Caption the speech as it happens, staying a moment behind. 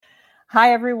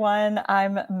Hi, everyone.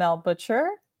 I'm Mel Butcher,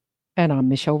 And I'm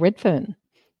Michelle Redfern.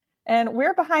 and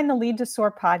we're behind the Lead to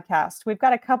Soar podcast. We've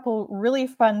got a couple really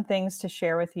fun things to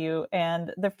share with you.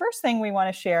 And the first thing we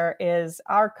want to share is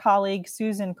our colleague,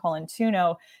 Susan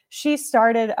Colantuno. She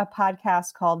started a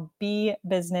podcast called Be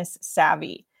Business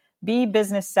Savvy. Be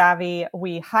Business Savvy.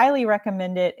 We highly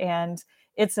recommend it. And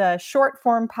it's a short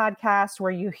form podcast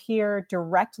where you hear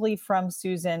directly from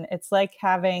Susan. It's like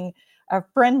having a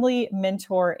friendly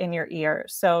mentor in your ear.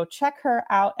 So check her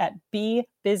out at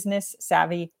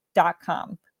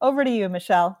bebusinesssavvy.com. Over to you,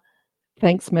 Michelle.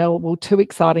 Thanks, Mel. Well, two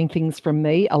exciting things from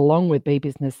me, along with Be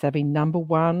Business Savvy. Number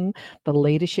one, The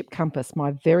Leadership Compass. My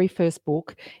very first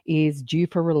book is due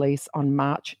for release on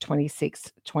March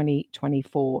 26,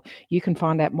 2024. You can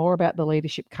find out more about The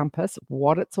Leadership Compass,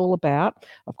 what it's all about.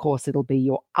 Of course, it'll be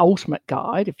your ultimate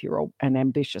guide if you're an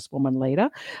ambitious woman leader.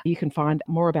 You can find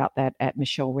more about that at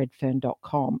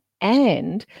michelleredfern.com.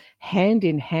 And hand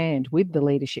in hand with the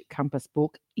Leadership Compass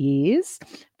book is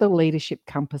the Leadership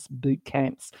Compass boot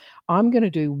camps. I'm going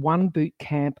to do one boot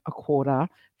camp a quarter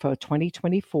for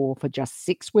 2024 for just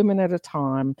 6 women at a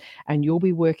time, and you'll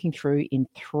be working through in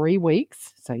 3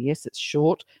 weeks. So yes, it's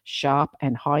short, sharp,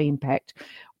 and high impact.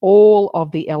 All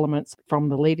of the elements from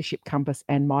the Leadership Compass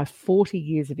and my 40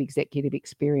 years of executive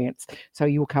experience. So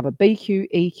you'll cover BQ,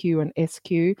 EQ, and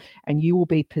SQ, and you will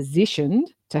be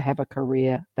positioned to have a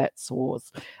career that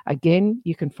soars. Again,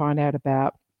 you can find out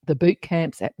about the boot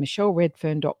camps at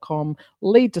michelleredfern.com,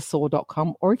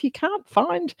 leadtosoar.com, or if you can't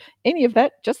find any of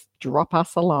that, just drop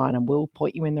us a line and we'll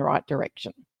point you in the right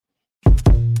direction.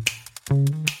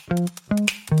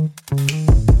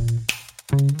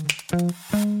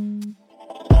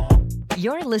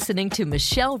 You're listening to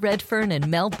Michelle Redfern and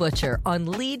Mel Butcher on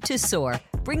Lead to Soar,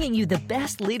 bringing you the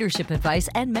best leadership advice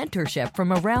and mentorship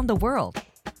from around the world.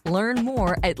 Learn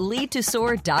more at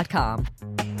leadtosoar.com.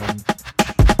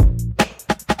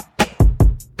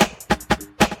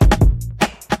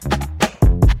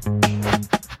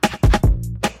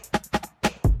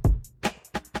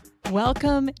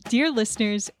 Welcome, dear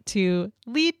listeners, to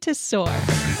Lead to Soar.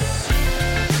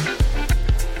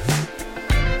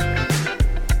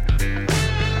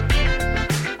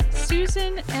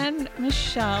 Susan and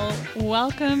Michelle,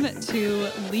 welcome to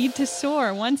Lead to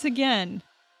Soar once again.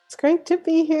 It's great to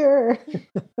be here.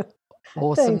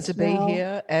 Awesome Thanks, to be Mel.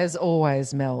 here, as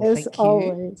always, Mel. As Thank you.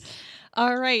 always.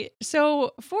 All right.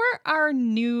 So for our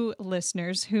new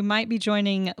listeners who might be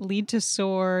joining Lead to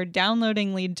Soar,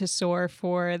 downloading Lead to Soar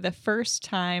for the first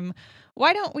time,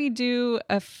 why don't we do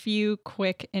a few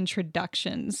quick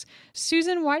introductions?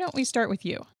 Susan, why don't we start with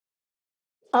you?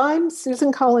 I'm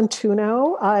Susan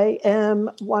Colantuno. I am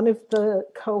one of the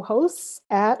co-hosts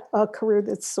at A Career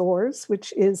That Soars,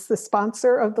 which is the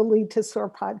sponsor of the Lead to Soar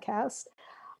podcast.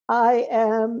 I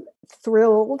am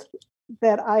thrilled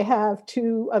that I have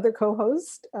 2 other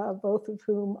co-hosts, both of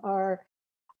whom are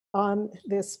on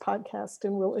this podcast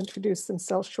and will introduce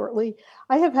themselves shortly.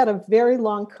 I have had a very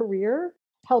long career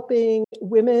helping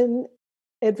women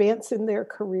advance in their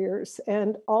careers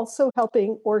and also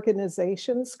helping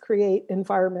organizations create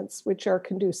environments which are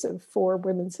conducive for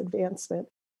women's advancement.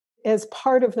 As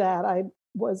part of that, I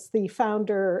was the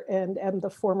founder and am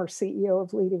the former CEO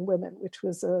of Leading Women, which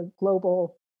was a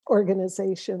global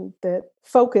organization that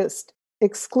focused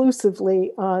exclusively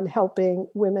on helping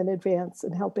women advance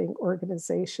and helping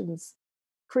organizations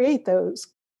create those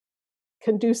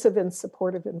conducive and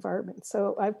supportive environments.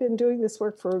 So I've been doing this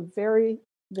work for a very,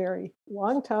 very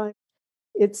long time.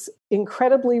 It's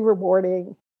incredibly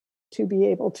rewarding to be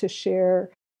able to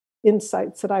share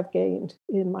insights that I've gained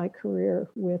in my career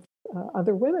with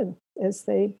other women as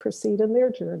they proceed in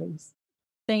their journeys.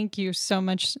 Thank you so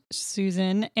much,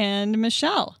 Susan. And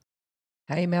Michelle.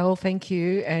 Hey, Mel, thank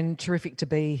you. And terrific to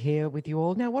be here with you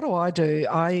all. Now, what do?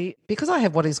 Because I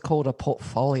have what is called a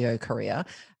portfolio career,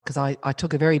 because I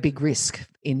took a very big risk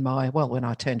in when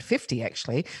I turned 50,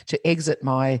 actually, to exit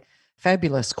my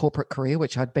fabulous corporate career,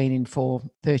 which I'd been in for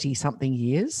 30-something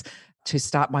years, to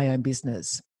start my own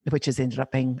business, which has ended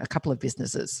up being a couple of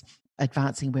businesses,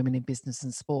 advancing women in business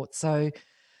and sport. So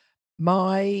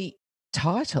my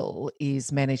title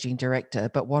is managing director,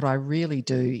 but what I really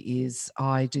do is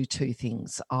I do 2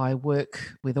 things. I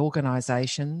work with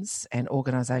organisations and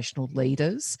organisational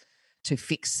leaders to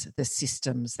fix the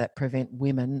systems that prevent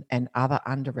women and other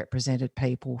underrepresented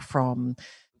people from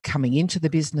coming into the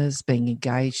business, being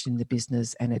engaged in the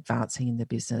business and advancing in the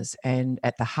business. And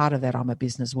at the heart of that, I'm a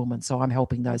businesswoman. So I'm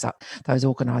helping those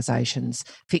organisations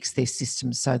fix their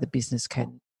systems so the business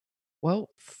can,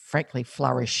 frankly,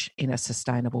 flourish in a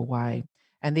sustainable way.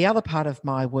 And the other part of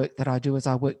my work that I do is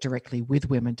I work directly with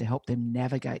women to help them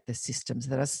navigate the systems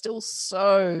that are still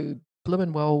so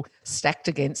blooming well stacked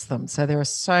against them. So there are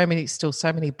still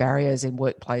so many barriers in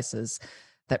workplaces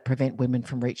that prevent women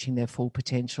from reaching their full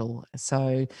potential.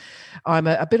 So I'm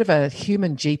a bit of a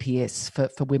human GPS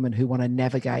for women who want to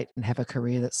navigate and have a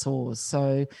career that soars.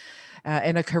 So,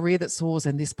 and a career that soars,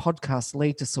 and this podcast,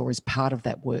 Lead to Soar, is part of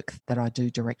that work that I do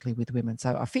directly with women.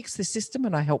 So I fix the system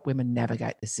and I help women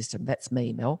navigate the system. That's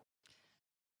me, Mel.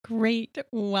 Great.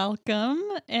 Welcome.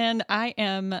 And I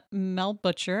am Mel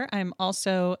Butcher. I'm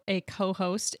also a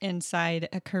co-host inside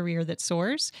A Career That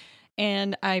Soars.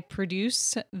 And I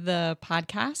produce the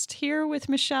podcast here with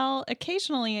Michelle.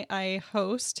 Occasionally I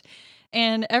host.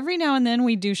 And every now and then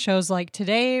we do shows like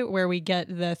today where we get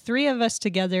the three of us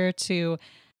together to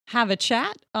have a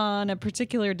chat on a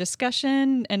particular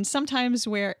discussion. And sometimes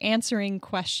we're answering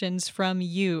questions from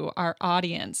you, our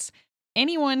audience.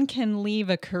 Anyone can leave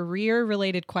a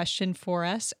career-related question for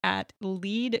us at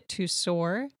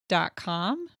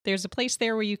leadtosoar.com. There's a place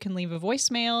there where you can leave a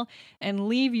voicemail and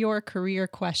leave your career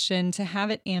question to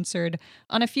have it answered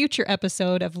on a future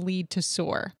episode of Lead to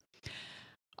Soar.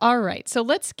 All right, so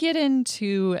let's get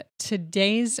into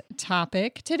today's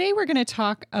topic. Today we're going to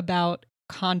talk about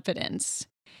confidence.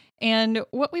 And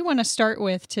what we want to start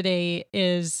with today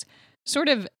is sort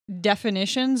of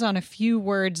definitions on a few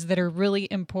words that are really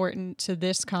important to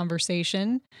this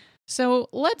conversation. So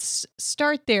let's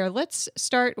start there. Let's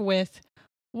start with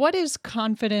what is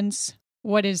confidence,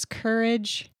 what is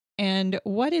courage, and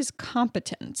what is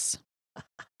competence?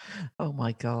 Oh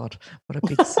my God, what a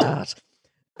big start.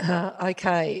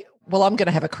 Okay, well, I'm going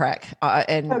to have a crack.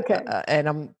 And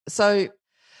I'm so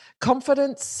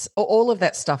confidence, all of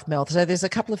that stuff, Mel. So there's a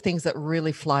couple of things that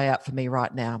really fly out for me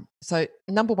right now. So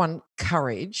number one,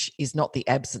 courage is not the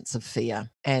absence of fear.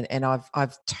 And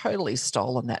I've totally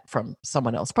stolen that from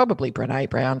someone else, probably Brené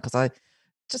Brown, because I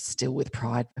just steal with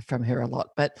pride from her a lot.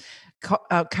 But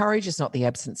courage is not the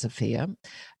absence of fear.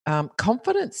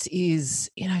 Confidence is,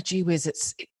 gee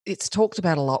whiz, it's talked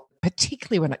about a lot,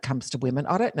 particularly when it comes to women.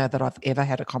 I don't know that I've ever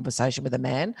had a conversation with a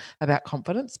man about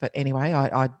confidence, but anyway,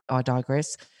 I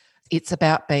digress. It's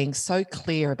about being so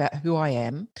clear about who I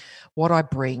am, what I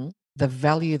bring, the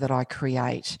value that I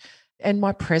create, and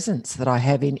my presence that I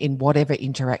have in whatever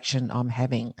interaction I'm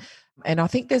having. And I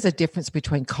think there's a difference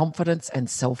between confidence and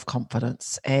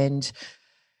self-confidence. And,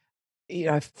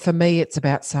 for me, it's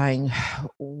about saying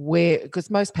because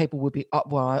most people would be,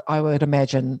 I would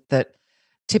imagine that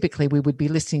typically we would be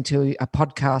listening to a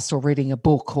podcast or reading a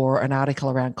book or an article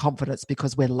around confidence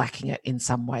because we're lacking it in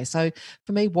some way. So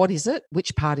for me, what is it?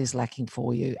 Which part is lacking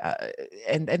for you?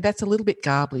 And that's a little bit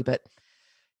garbly, but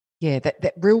yeah,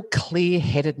 that real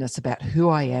clear-headedness about who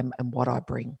I am and what I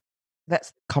bring.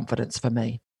 That's confidence for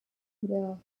me.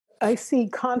 Yeah. I see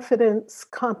confidence,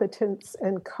 competence,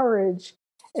 and courage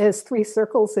as three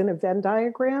circles in a Venn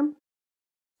diagram.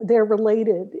 They're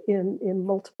related in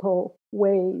multiple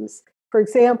ways. For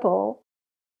example,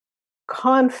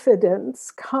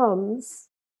 confidence comes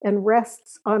and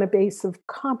rests on a base of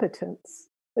competence.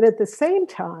 But at the same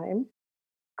time,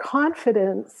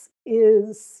 confidence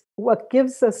is what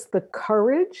gives us the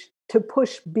courage to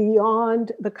push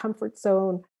beyond the comfort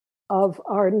zone of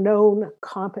our known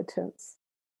competence.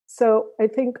 So I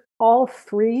think all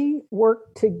three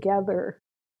work together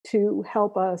to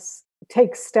help us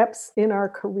take steps in our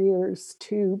careers,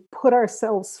 to put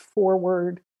ourselves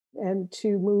forward, and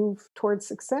to move towards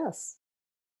success.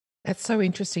 That's so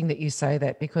interesting that you say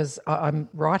that, because I'm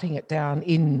writing it down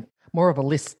in more of a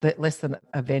list, less than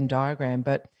a Venn diagram,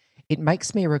 but it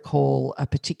makes me recall a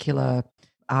particular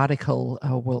article.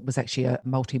 Well, it was actually a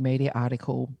multimedia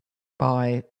article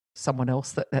by someone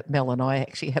else that Mel and I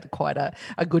actually had quite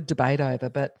a good debate over.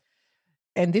 But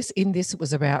in this it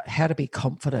was about how to be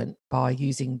confident by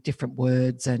using different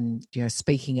words and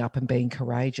speaking up and being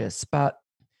courageous. But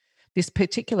this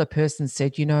particular person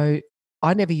said,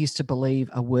 I never used to believe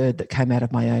a word that came out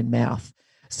of my own mouth.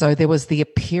 So there was the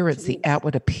appearance, the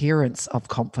outward appearance of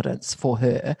confidence for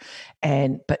her,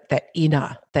 but that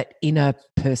inner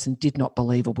person did not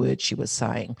believe a word she was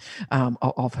saying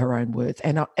of her own words.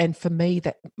 And for me,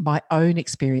 that my own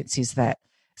experience is that.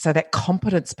 So that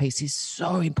competence piece is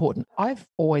so important. I've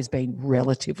always been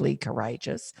relatively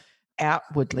courageous,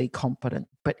 outwardly confident,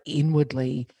 but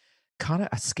inwardly kind of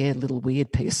a scared little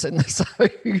weird person. So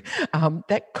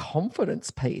that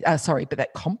competence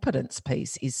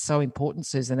piece is so important,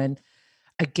 Susan. And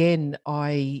again,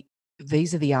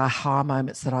 these are the aha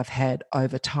moments that I've had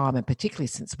over time, and particularly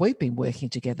since we've been working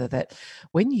together, that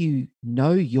when you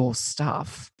know your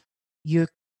stuff, you're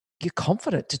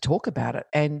confident to talk about it.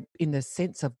 And in the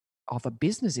sense of a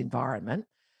business environment,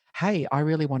 hey, I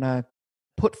really want to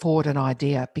put forward an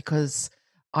idea because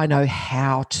I know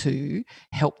how to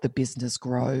help the business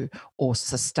grow or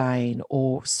sustain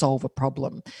or solve a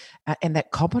problem. And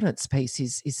that competence piece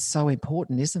is so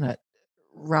important, isn't it?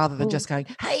 Rather than just going,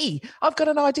 hey, I've got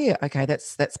an idea. Okay,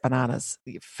 that's bananas.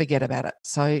 Forget about it.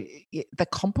 So the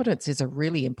competence is a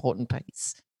really important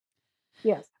piece.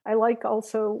 Yes, I like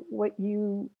also what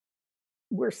you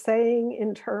were saying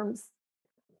in terms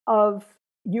of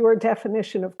your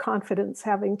definition of confidence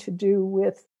having to do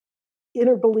with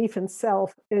inner belief in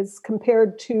self as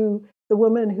compared to the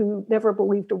woman who never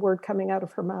believed a word coming out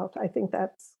of her mouth. I think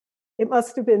it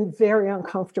must have been very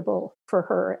uncomfortable for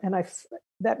her. And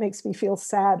that makes me feel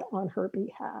sad on her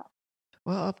behalf.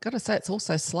 Well, I've got to say, it's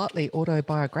also slightly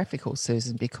autobiographical,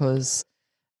 Susan, because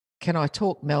can I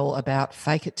talk, Mel, about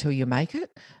fake it till you make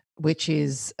it, which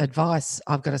is advice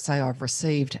I've got to say I've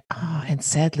received and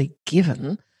sadly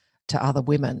given to other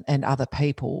women and other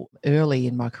people early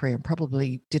in my career and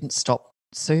probably didn't stop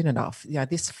soon enough.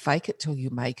 This fake it till you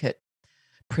make it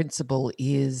principle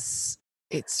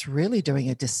it's really doing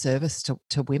a disservice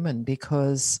to women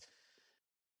because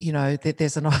there's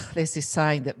this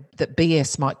saying that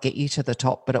BS might get you to the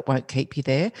top, but it won't keep you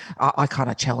there. I kind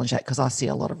of challenge that because I see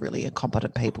a lot of really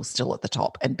incompetent people still at the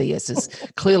top, and BS has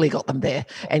clearly got them there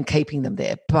and keeping them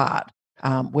there. But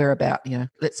we're about,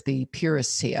 let's be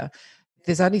purists here.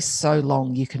 There's only so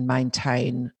long you can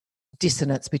maintain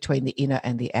dissonance between the inner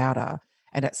and the outer.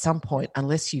 And at some point,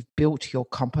 unless you've built your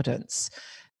competence,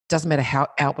 doesn't matter how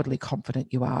outwardly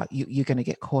confident you are, you're going to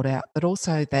get caught out. But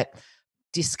also that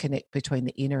disconnect between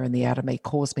the inner and the outer me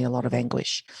caused me a lot of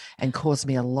anguish and caused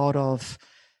me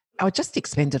I just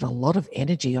expended a lot of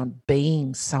energy on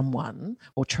being someone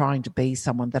or trying to be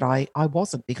someone that I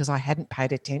wasn't because I hadn't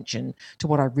paid attention to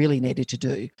what I really needed to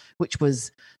do, which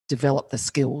was develop the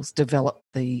skills, develop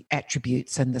the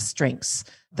attributes and the strengths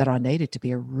that I needed to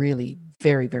be a really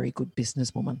very, very good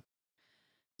businesswoman.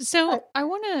 So I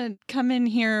want to come in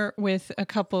here with a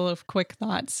couple of quick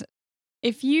thoughts.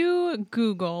 If you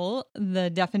Google the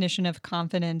definition of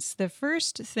confidence, the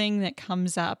first thing that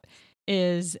comes up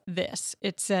is this.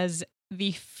 It says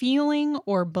the feeling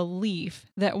or belief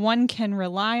that one can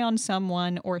rely on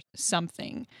someone or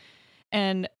something.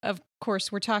 And of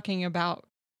course, we're talking about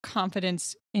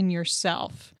confidence in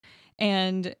yourself.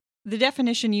 And the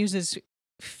definition uses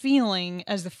feeling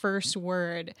as the first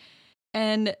word.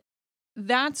 And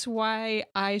that's why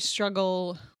I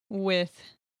struggle with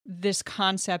this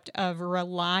concept of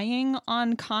relying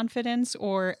on confidence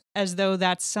or as though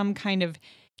that's some kind of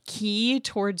key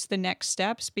towards the next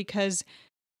steps, because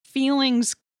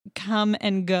feelings come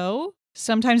and go.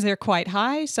 Sometimes they're quite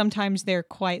high, sometimes they're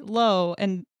quite low.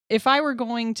 And if I were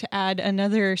going to add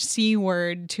another C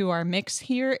word to our mix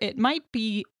here, it might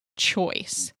be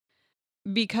choice.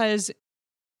 Because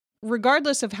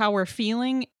regardless of how we're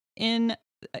feeling in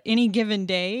any given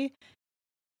day,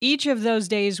 each of those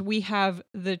days we have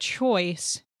the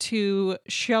choice to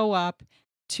show up,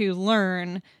 to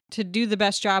learn, to do the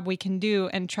best job we can do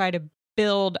and try to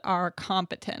build our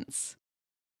competence.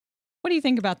 What do you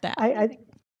think about that?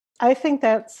 I think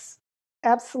that's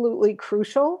absolutely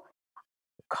crucial.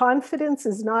 Confidence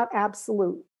is not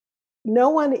absolute. No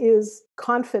one is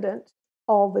confident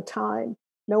all the time.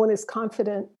 No one is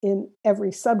confident in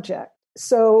every subject.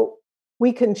 So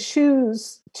we can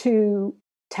choose to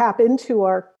tap into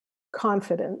our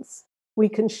confidence. We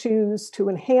can choose to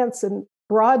enhance and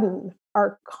broaden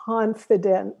our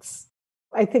confidence.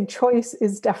 I think choice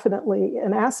is definitely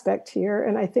an aspect here.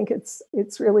 And I think it's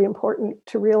really important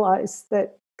to realize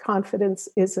that confidence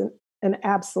isn't an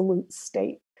absolute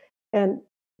state. And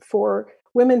for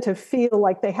women to feel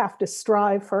like they have to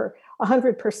strive for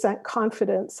 100%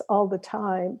 confidence all the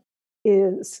time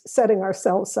is setting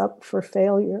ourselves up for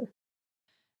failure.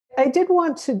 I did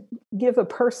want to give a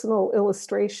personal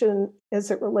illustration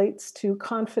as it relates to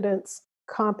confidence,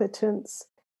 competence,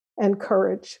 and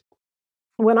courage.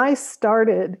 When I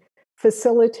started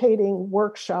facilitating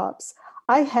workshops,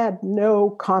 I had no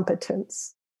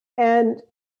competence. And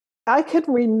I could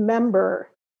remember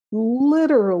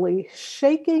literally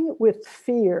shaking with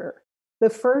fear the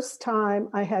first time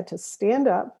I had to stand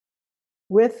up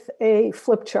with a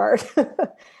flip chart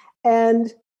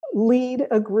and lead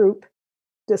a group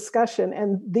discussion.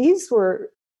 And these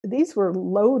were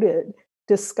loaded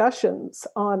discussions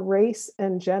on race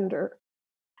and gender.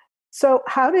 So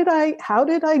how did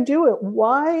I do it?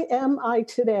 Why am I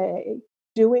today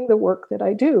doing the work that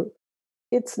I do?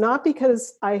 It's not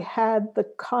because I had the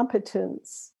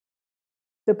competence,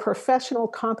 the professional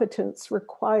competence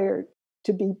required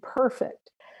to be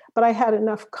perfect, but I had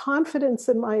enough confidence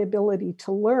in my ability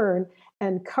to learn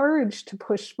and courage to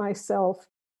push myself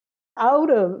out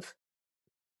of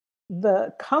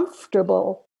the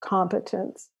comfortable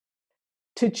competence,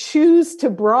 to choose to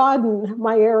broaden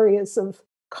my areas of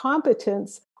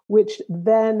competence, which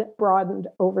then broadened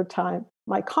over time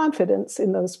my confidence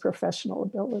in those professional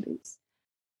abilities.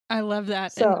 I love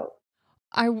that. So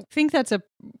I think that's a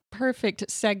perfect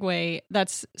segue.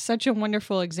 That's such a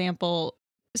wonderful example.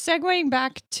 Segueing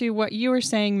back to what you were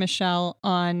saying, Michelle,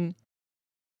 on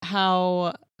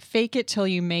how fake it till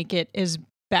you make it is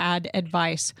bad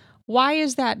advice. Why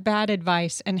is that bad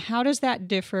advice? And how does that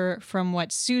differ from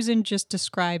what Susan just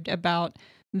described about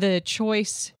the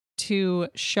choice to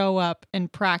show up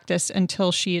and practice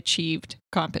until she achieved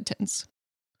competence?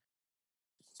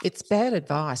 It's bad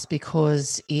advice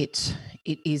because it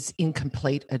is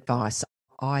incomplete advice.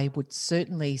 I would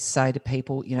certainly say to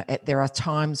people, there are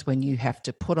times when you have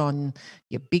to put on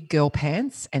your big girl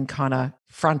pants and kind of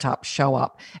front up, show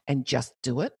up and just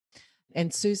do it.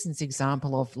 And Susan's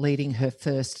example of leading her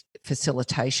first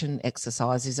facilitation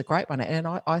exercise is a great one. And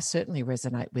I certainly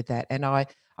resonate with that. And I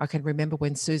can remember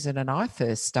when Susan and I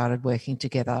first started working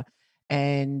together,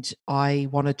 and I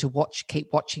wanted to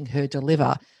keep watching her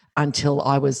deliver until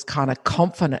I was kind of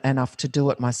confident enough to do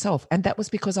it myself. And that was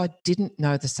because I didn't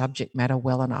know the subject matter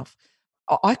well enough.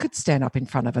 I could stand up in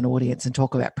front of an audience and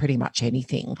talk about pretty much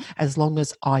anything as long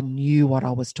as I knew what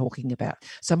I was talking about.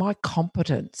 So my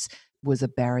competence was a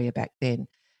barrier back then.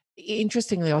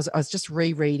 Interestingly, I was just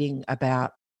rereading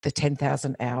about the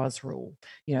 10,000 hours rule,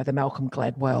 the Malcolm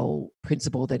Gladwell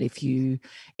principle that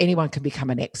anyone can become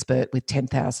an expert with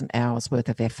 10,000 hours worth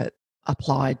of effort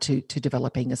applied to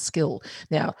developing a skill.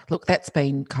 Now, look, that's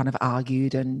been kind of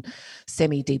argued and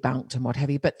semi-debunked and what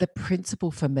have you, but the principle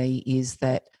for me is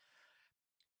that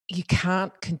you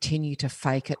can't continue to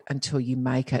fake it until you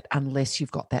make it unless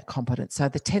you've got that competence. So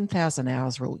the 10,000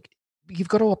 hours rule, you've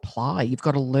got to apply, you've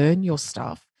got to learn your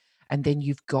stuff, and then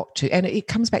you've got to, and it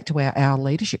comes back to our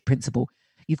leadership principle,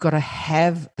 you've got to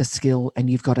have the skill and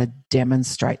you've got to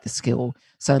demonstrate the skill.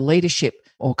 So leadership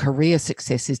or career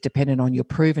success is dependent on your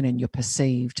proven and your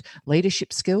perceived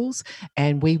leadership skills.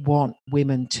 And we want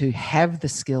women to have the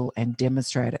skill and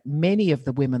demonstrate it. Many of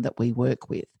the women that we work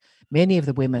with, many of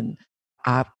the women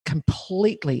are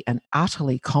completely and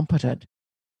utterly competent,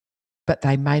 but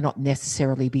they may not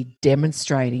necessarily be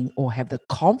demonstrating or have the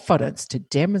confidence to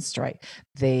demonstrate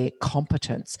their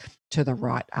competence to the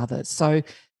right others. So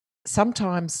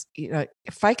sometimes,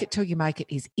 fake it till you make it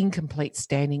is incomplete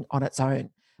standing on its own.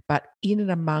 But in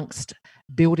and amongst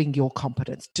building your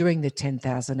competence, doing the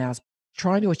 10,000 hours,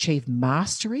 trying to achieve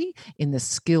mastery in the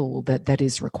skill that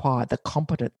is required, the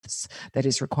competence that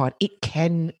is required, it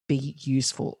can be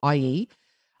useful, i.e.,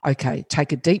 okay,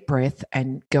 take a deep breath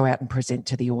and go out and present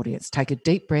to the audience. Take a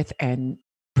deep breath and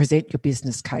present your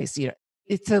business case.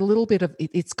 It's a little bit of,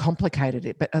 it's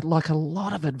complicated, but like a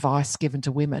lot of advice given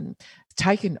to women,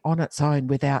 taken on its own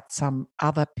without some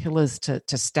other pillars to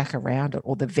stack around it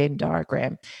or the Venn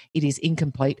diagram, it is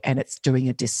incomplete and it's doing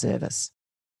a disservice.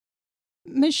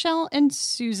 Michelle and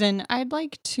Susan, I'd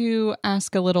like to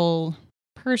ask a little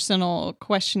personal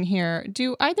question here.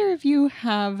 Do either of you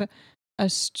have a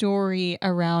story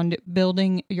around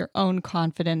building your own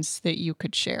confidence that you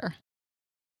could share?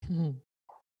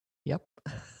 Yep.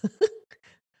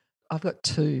 I've got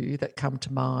two that come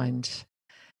to mind.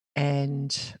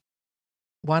 And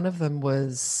one of them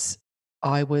was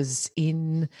I was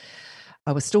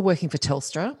still working for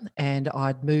Telstra, and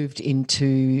I'd moved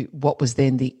into what was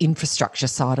then the infrastructure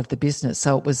side of the business.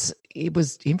 So it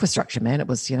was infrastructure, man. It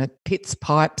was, pits,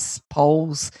 pipes,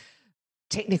 poles,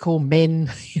 technical men,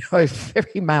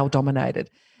 very male dominated.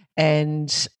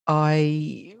 And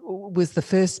I was the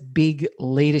first big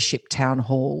leadership town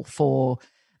hall for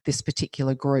this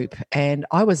particular group. And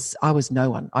I was no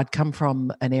one. I'd come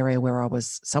from an area where I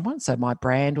was someone, so my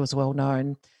brand was well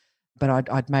known, but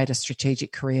I'd made a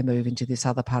strategic career move into this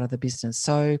other part of the business.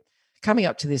 So coming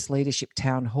up to this leadership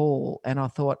town hall, and I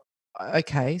thought,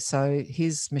 okay, so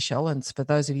here's Michelle. And for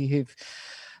those of you who've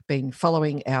been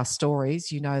following our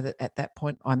stories, you know that at that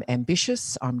point I'm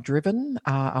ambitious, I'm driven,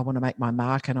 I want to make my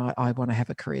mark, and I want to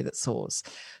have a career that soars.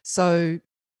 So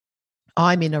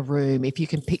I'm in a room, if you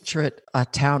can picture it, a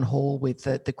town hall with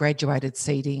the graduated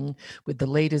seating, with the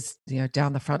leaders,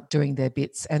 down the front doing their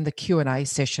bits, and the Q&A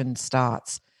session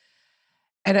starts.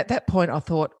 And at that point, I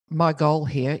thought my goal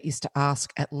here is to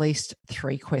ask at least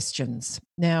 3 questions.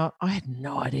 Now, I had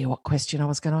no idea what question I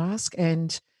was going to ask.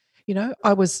 And,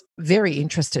 I was very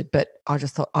interested, but I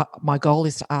just thought my goal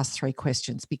is to ask 3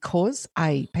 questions because,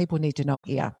 A, people need to know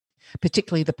here,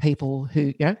 particularly the people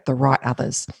who, the right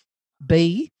others.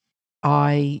 B,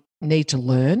 I need to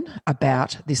learn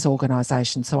about this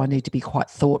organisation. So I need to be quite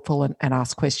thoughtful and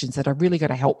ask questions that are really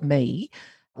going to help me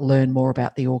learn more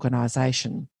about the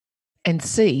organisation. And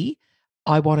C,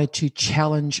 I wanted to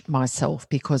challenge myself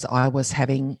because I was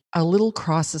having a little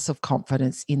crisis of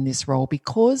confidence in this role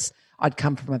because I'd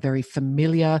come from a very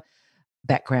familiar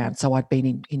background. So I'd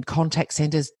been in contact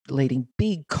centres, leading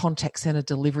big contact centre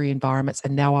delivery environments,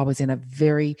 and now I was in a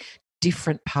very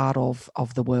different part of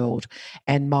the world.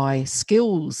 And my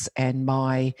skills and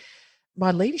my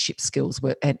leadership skills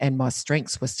were and my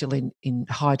strengths were still in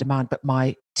high demand, but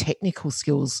my technical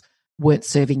skills weren't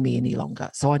serving me any longer.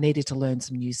 So I needed to learn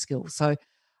some new skills. So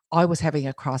I was having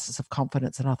a crisis of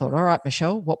confidence, and I thought, all right,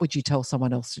 Michelle, what would you tell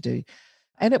someone else to do?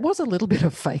 And it was a little bit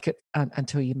of fake it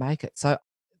until you make it. So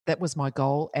that was my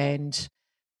goal. And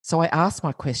so I asked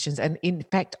my questions. And in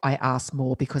fact, I asked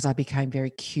more because I became very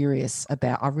curious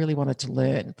I really wanted to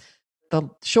learn. The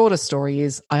shorter story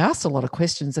is I asked a lot of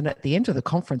questions, and at the end of the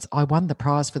conference, I won the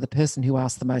prize for the person who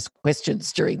asked the most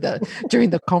questions during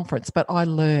the conference. But I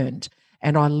learned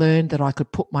that I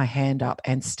could put my hand up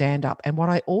and stand up. And what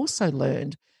I also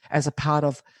learned as a part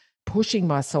of pushing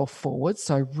myself forward,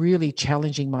 so really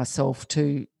challenging myself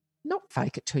to not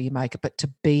fake it till you make it, but to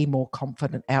be more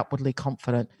confident, outwardly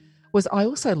confident, was I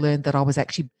also learned that I was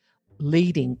actually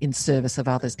leading in service of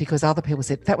others, because other people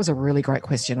said, that was a really great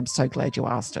question. I'm so glad you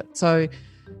asked it. So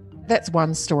that's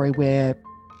one story where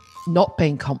not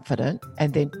being confident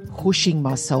and then pushing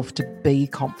myself to be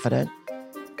confident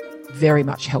very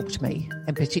much helped me,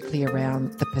 and particularly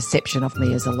around the perception of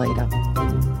me as a leader.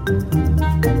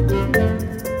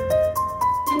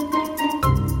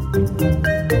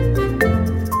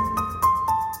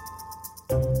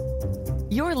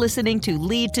 You're listening to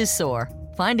Lead to Soar.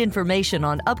 Find information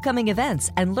on upcoming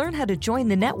events and learn how to join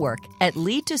the network at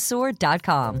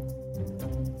leadtosoar.com.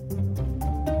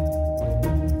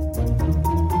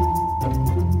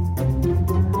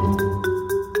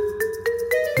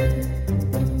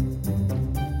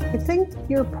 I think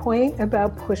your point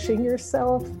about pushing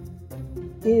yourself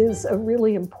is a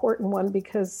really important one,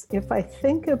 because if I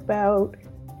think about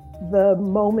the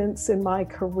moments in my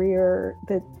career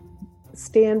that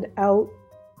stand out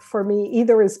for me,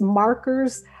 either as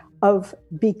markers of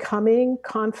becoming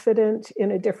confident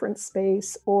in a different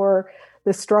space or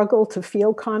the struggle to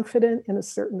feel confident in a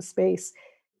certain space,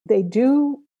 they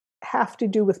do have to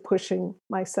do with pushing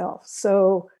myself.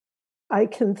 So I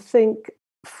can think,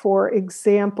 for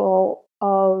example,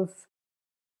 I'll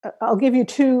give you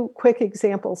two quick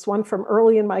examples, one from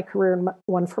early in my career and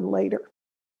one from later.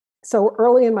 So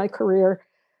early in my career,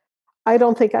 I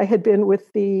don't think I had been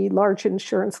with the large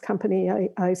insurance company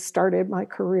I started my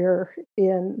career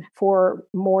in for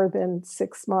more than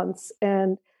 6 months.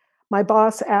 And my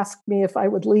boss asked me if I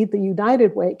would lead the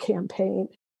United Way campaign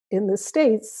in the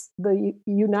States. The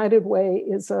United Way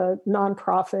is a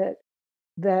nonprofit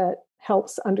that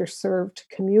helps underserved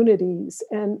communities.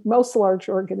 And most large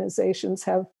organizations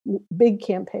have big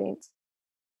campaigns.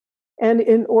 And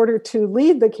in order to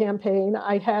lead the campaign,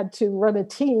 I had to run a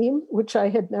team, which I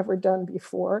had never done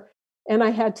before. And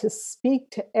I had to speak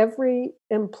to every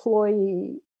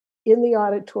employee in the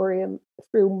auditorium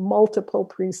through multiple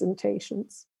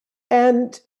presentations.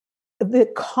 And the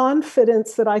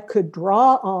confidence that I could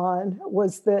draw on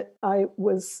was that I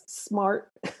was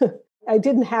smart. I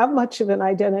didn't have much of an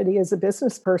identity as a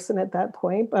business person at that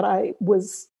point, but I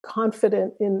was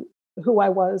confident in who I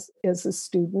was as a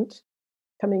student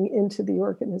coming into the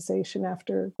organization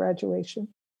after graduation.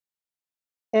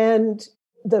 And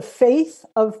the faith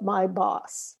of my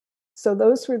boss. So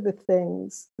those were the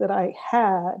things that I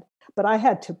had, but I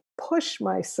had to push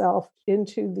myself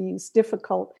into these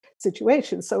difficult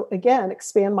situations. So again,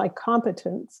 expand my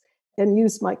competence and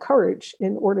use my courage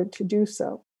in order to do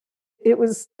so. It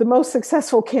was the most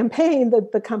successful campaign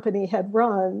that the company had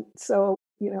run. So,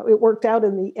 it worked out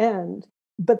in the end.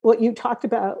 But what you talked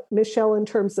about, Michelle, in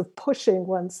terms of pushing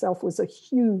oneself was a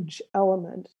huge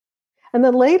element. And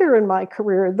then later in my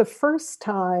career, the first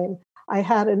time I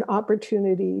had an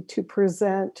opportunity to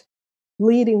present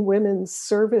leading women's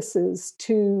services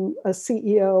to a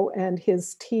CEO and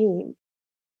his team,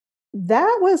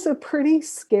 that was a pretty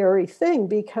scary thing,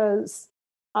 because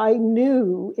I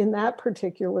knew in that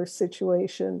particular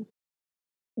situation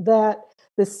that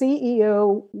the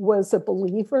CEO was a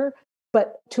believer,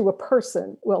 but to a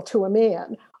person, to a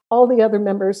man. All the other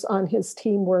members on his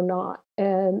team were not.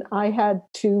 And I had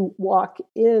to walk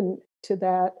into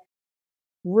that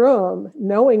room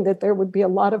knowing that there would be a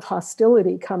lot of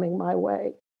hostility coming my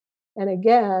way. And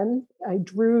again, I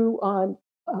drew on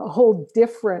a whole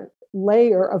different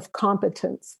layer of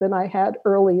competence than I had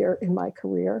earlier in my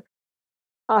career.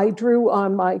 I drew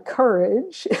on my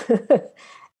courage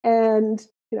and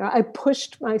I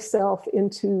pushed myself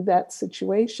into that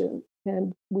situation.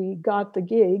 and we got the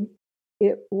gig,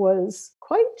 it was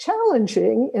quite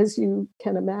challenging, as you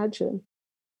can imagine.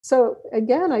 So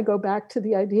again, I go back to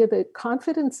the idea that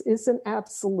confidence isn't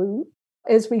absolute.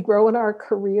 As we grow in our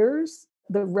careers,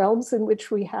 the realms in which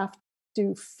we have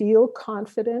to feel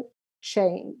confident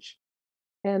change.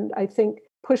 And I think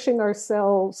pushing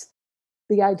ourselves,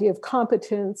 the idea of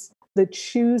competence, the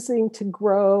choosing to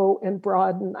grow and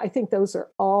broaden, I think those are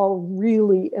all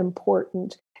really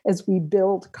important as we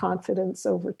build confidence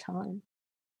over time.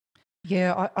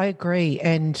 Yeah, I agree.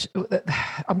 And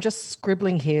I'm just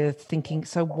scribbling here thinking,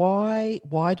 so why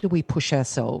do we push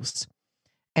ourselves?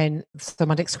 And so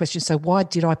my next question, so why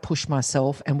did I push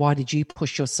myself and why did you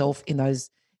push yourself in those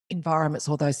environments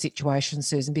or those situations,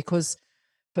 Susan? Because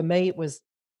for me, it was,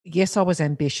 yes, I was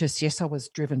ambitious. Yes, I was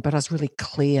driven, but I was really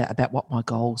clear about what my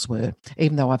goals were.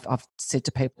 Even though I've said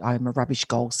to people, I'm a rubbish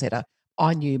goal setter,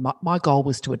 I knew my goal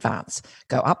was to advance,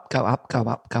 go up, go up, go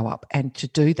up, go up. And to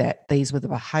do that, these were the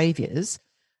behaviours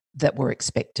that were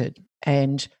expected.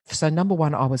 And so number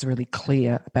one, I was really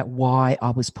clear about why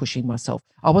I was pushing myself.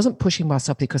 I wasn't pushing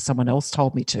myself because someone else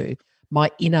told me to.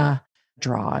 My inner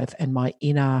drive and my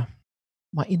inner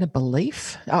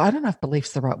belief, I don't know if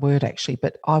belief's the right word actually,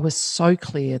 but I was so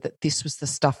clear that this was the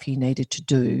stuff you needed to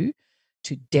do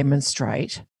to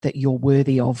demonstrate that you're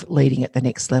worthy of leading at the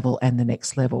next level and the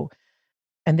next level.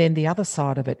 And then the other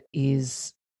side of it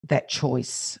is that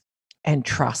choice and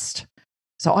trust.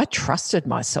 So I trusted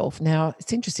myself. Now,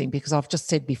 it's interesting because I've just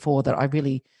said before that I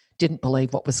really didn't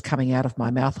believe what was coming out of my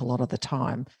mouth a lot of the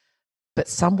time. But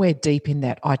somewhere deep in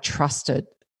that, I trusted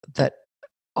that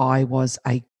I was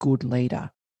a good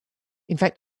leader. In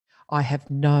fact, I have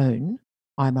known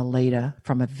I'm a leader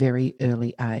from a very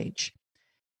early age.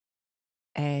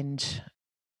 And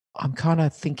I'm kind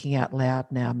of thinking out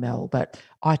loud now, Mel, but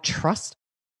I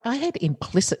had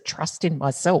implicit trust in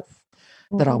myself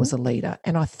that I was a leader.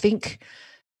 And I think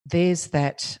there's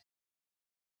that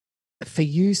for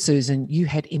you, Susan, you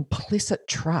had implicit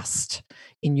trust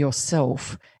in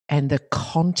yourself and the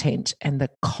content and the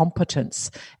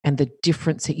competence and the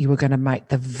difference that you were going to make,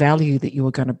 the value that you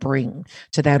were going to bring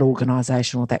to that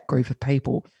organisation or that group of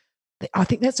people. I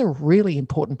think that's a really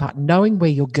important part, knowing where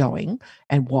you're going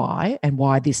and why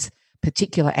this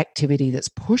particular activity that's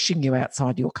pushing you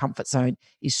outside your comfort zone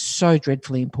is so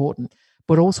dreadfully important,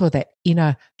 but also that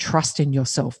inner trust in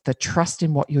yourself, the trust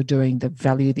in what you're doing, the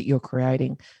value that you're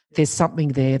creating. There's something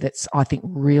there that's, I think,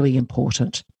 really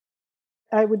important.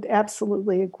 I would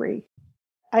absolutely agree.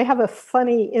 I have a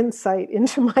funny insight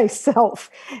into myself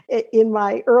in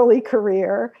my early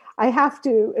career. I have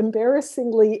to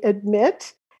embarrassingly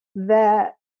admit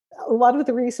that a lot of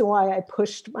the reason why I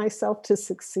pushed myself to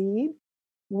succeed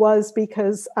was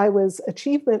because I was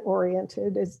achievement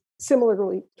oriented, as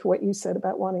similarly to what you said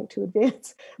about wanting to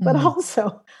advance, but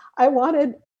also I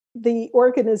wanted the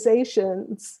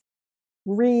organizations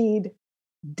read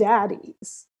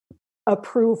daddy's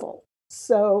approval.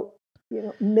 So,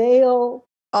 male.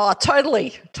 Oh,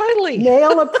 totally.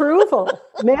 Male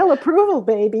approval,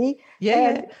 baby.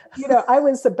 Yeah. And, I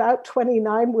was about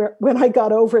 29 when I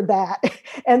got over that.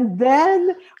 And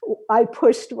then I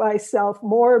pushed myself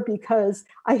more because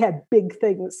I had big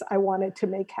things I wanted to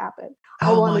make happen.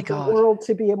 I wanted the world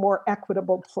to be a more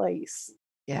equitable place.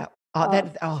 Yeah.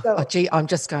 Gee, I'm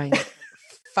just going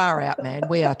far out, man.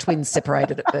 We are twins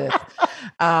separated at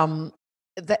birth.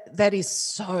 That is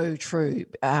so true.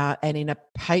 And in a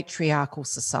patriarchal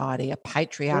society, a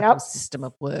patriarchal system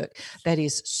of work, that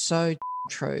is so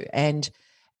true. And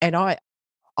I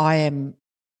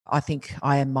think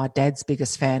I am my dad's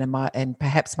biggest fan, and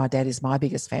perhaps my dad is my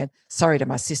biggest fan. Sorry to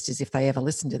my sisters if they ever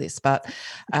listen to this, but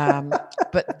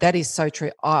that is so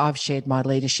true. I've shared my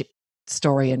leadership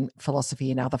story and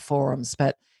philosophy in other forums,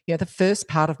 but the first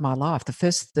part of my life, the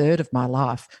first third of my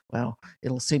life, well,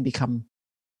 it'll soon become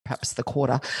perhaps the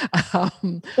quarter.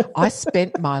 I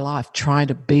spent my life trying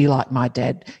to be like my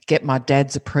dad, get my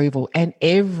dad's approval, and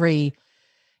every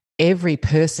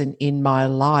person in my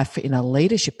life in a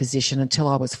leadership position until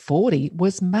I was 40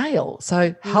 was male.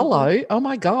 So, hello, oh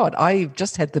my God, I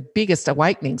just had the biggest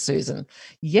awakening, Susan.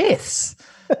 Yes.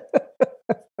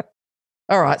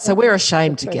 All right, so we're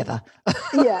ashamed together.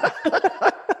 Yeah.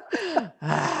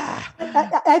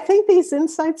 I think these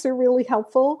insights are really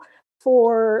helpful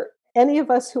for any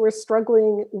of us who are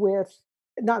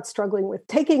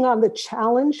taking on the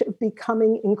challenge of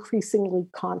becoming increasingly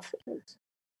confident.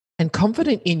 And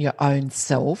confident in your own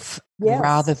self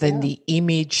rather than the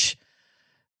image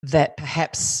that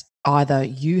perhaps either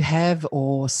you have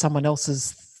or someone else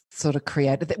has sort of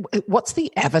created. What's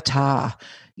the avatar,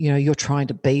 you're trying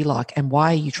to be like, and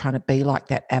why are you trying to be like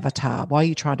that avatar? Why are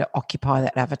you trying to occupy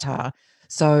that avatar?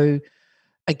 So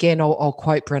again, I'll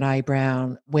quote Brene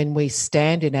Brown, when we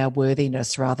stand in our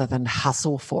worthiness rather than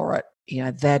hustle for it,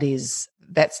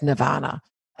 that's nirvana.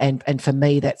 And for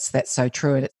me, that's so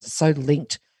true. And it's so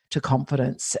linked to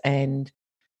confidence. And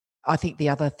I think the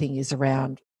other thing is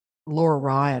around Laura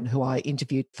Ryan, who I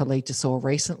interviewed for Lead to Soar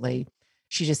recently.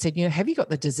 She just said, have you got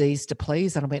the disease to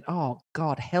please? And I went, oh,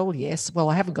 God, hell yes. Well,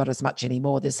 I haven't got as much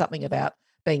anymore. There's something about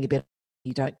being a bit,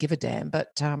 you don't give a damn.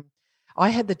 But I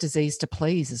had the disease to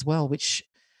please as well, which,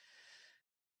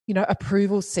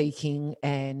 approval seeking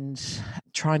and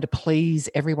trying to please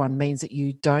everyone means that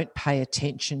you don't pay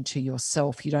attention to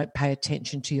yourself. You don't pay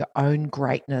attention to your own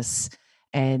greatness,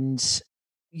 and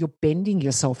you're bending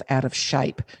yourself out of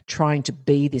shape, trying to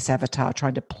be this avatar,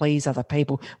 trying to please other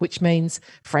people, which means,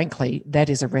 frankly, that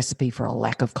is a recipe for a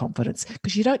lack of confidence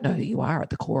because you don't know who you are at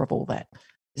the core of all that.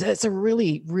 It's a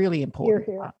really, really important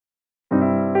part.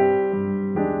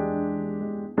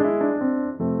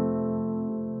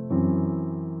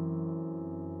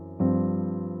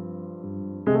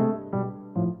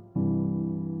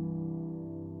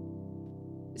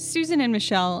 Susan and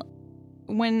Michelle,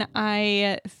 when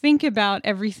I think about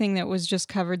everything that was just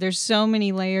covered, there's so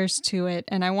many layers to it,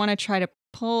 and I want to try to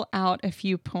pull out a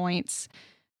few points,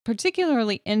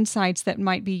 particularly insights that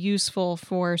might be useful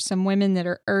for some women that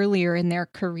are earlier in their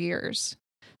careers.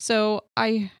 So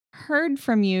I heard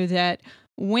from you that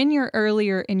when you're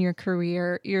earlier in your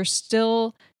career, you're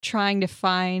still trying to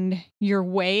find your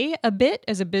way a bit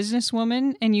as a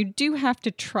businesswoman, and you do have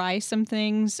to try some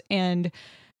things and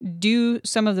do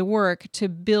some of the work to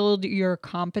build your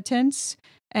competence,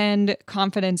 and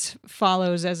confidence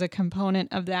follows as a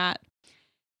component of that.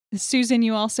 Susan,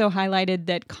 you also highlighted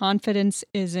that confidence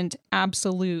isn't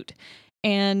absolute,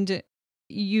 and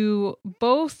you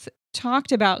both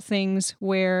talked about things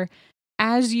where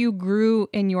as you grew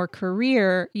in your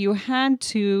career, you had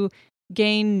to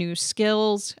gain new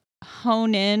skills,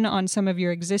 hone in on some of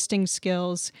your existing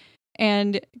skills,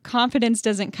 and confidence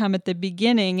doesn't come at the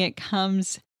beginning, it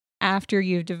comes after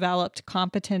you've developed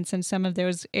competence in some of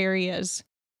those areas.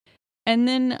 And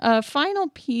then a final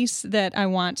piece that I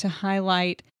want to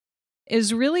highlight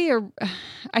is really,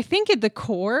 I think at the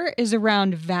core is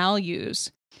around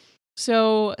values.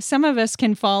 So some of us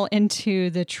can fall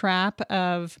into the trap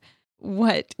of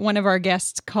what one of our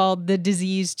guests called the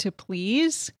disease to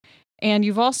please. And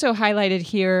you've also highlighted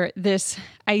here this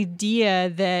idea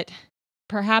that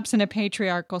perhaps in a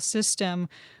patriarchal system,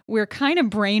 we're kind of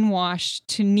brainwashed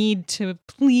to need to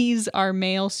please our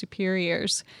male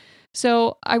superiors.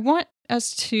 So I want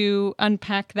us to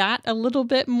unpack that a little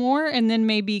bit more and then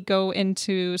maybe go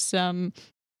into some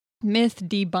myth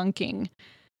debunking.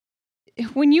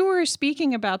 When you were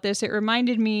speaking about this, it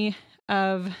reminded me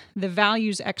of the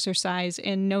values exercise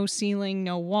in No Ceiling,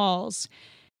 No Walls.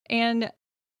 And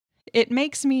it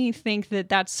makes me think that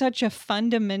that's such a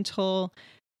fundamental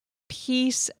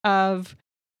piece of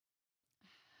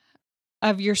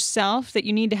yourself that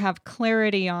you need to have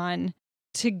clarity on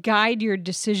to guide your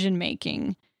decision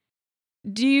making.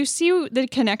 Do you see the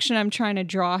connection I'm trying to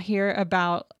draw here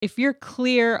about if you're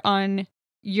clear on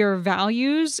your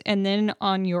values and then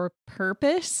on your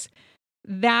purpose,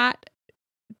 that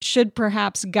should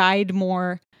perhaps guide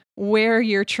more where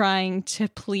you're trying to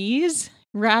please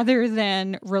rather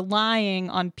than relying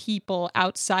on people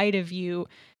outside of you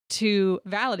to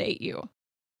validate you?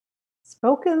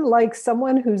 Spoken like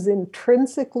someone who's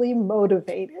intrinsically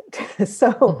motivated.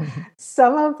 So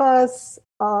some of us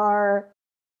are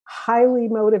highly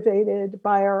motivated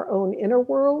by our own inner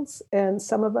worlds, and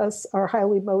some of us are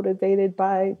highly motivated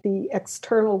by the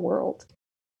external world.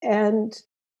 And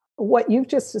what you've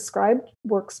just described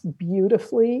works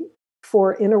beautifully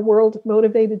for inner world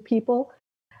motivated people.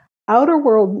 Outer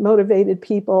world motivated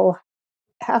people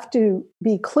have to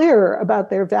be clear about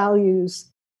their values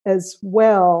as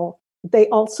well. They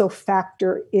also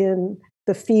factor in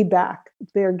the feedback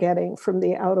they're getting from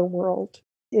the outer world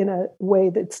in a way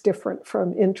that's different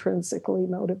from intrinsically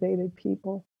motivated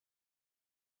people.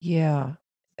 Yeah.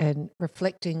 And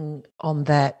reflecting on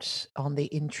that, on the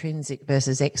intrinsic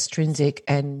versus extrinsic,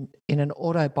 and in an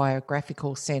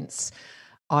autobiographical sense,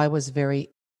 I was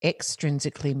very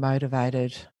extrinsically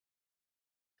motivated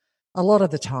a lot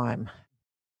of the time.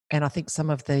 And I think some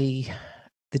of the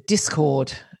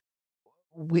discord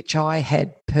which I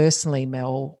had personally,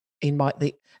 Mel, in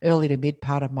the early to mid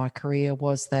part of my career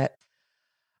was that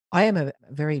I am a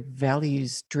very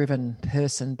values-driven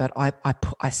person, but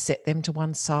I set them to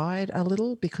one side a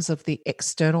little because of the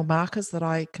external markers that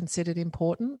I considered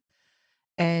important.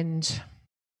 And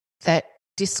that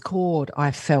discord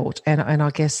I felt, and I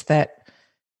guess that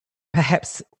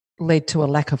perhaps led to a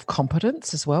lack of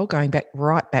competence as well, going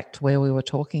right back to where we were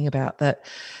talking about that,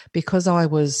 because I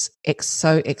was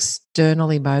so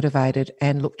externally motivated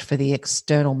and looked for the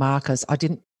external markers. I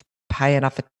didn't pay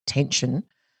enough attention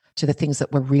to the things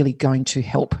that were really going to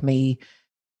help me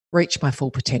reach my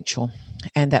full potential.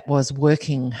 And that was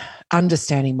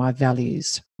understanding my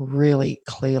values really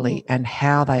clearly and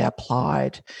how they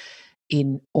applied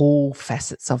in all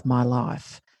facets of my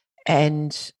life.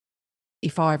 And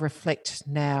if I reflect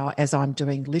now, as I'm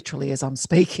doing, literally as I'm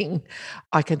speaking,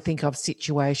 I can think of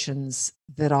situations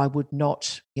that I would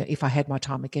not, if I had my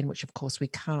time again, which of course we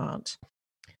can't,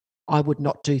 I would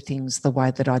not do things the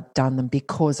way that I'd done them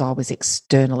because I was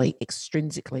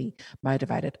extrinsically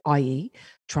motivated, i.e.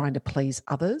 trying to please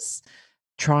others,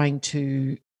 trying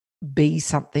to be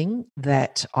something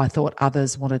that I thought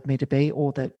others wanted me to be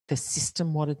or that the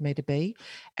system wanted me to be.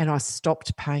 And I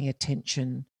stopped paying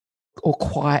attention or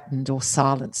quietened or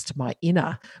silenced my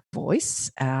inner voice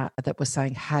that was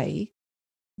saying, hey,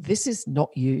 this is not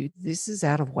you. This is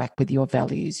out of whack with your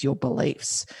values, your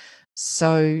beliefs.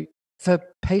 So for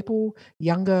people,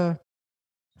 younger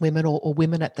women or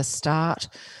women at the start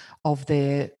of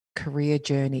their career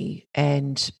journey,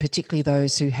 and particularly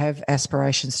those who have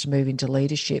aspirations to move into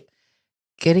leadership,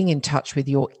 getting in touch with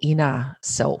your inner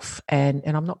self. And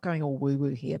I'm not going all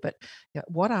woo-woo here, but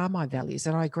what are my values?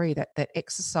 And I agree that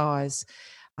exercise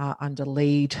under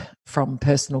lead from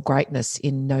Personal Greatness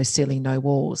in No Ceiling, No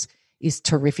Walls is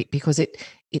terrific, because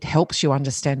it helps you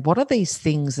understand what are these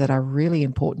things that are really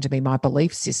important to me, my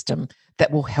belief system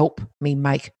that will help me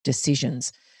make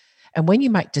decisions. And when you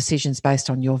make decisions based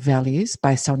on your values,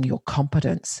 based on your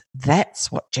competence,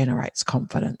 that's what generates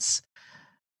confidence.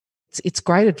 It's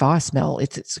great advice, Mel.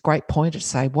 It's a great point to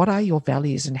say, what are your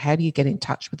values and how do you get in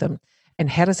touch with them? And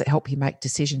how does it help you make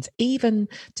decisions? Even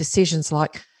decisions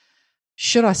like,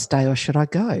 should I stay or should I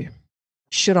go?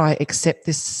 Should I accept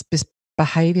this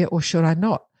behavior or should I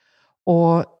not?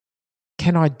 Or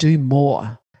can I do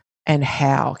more? And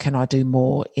how can I do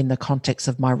more in the context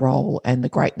of my role and the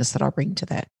greatness that I bring to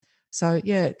that? So,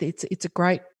 yeah, it's a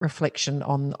great reflection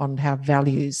on how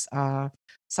values are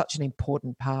such an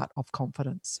important part of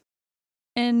confidence.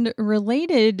 And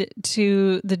related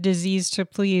to the disease to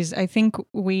please, I think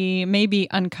we may be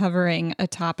uncovering a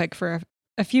topic for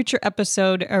a future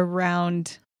episode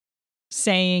around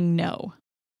saying no.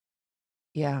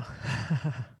 Yeah.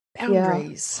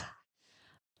 Boundaries. Yeah.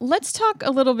 Let's talk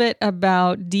a little bit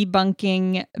about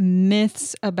debunking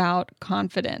myths about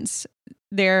confidence.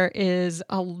 There is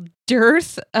a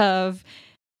dearth of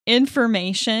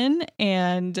information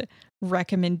and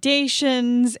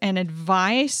recommendations and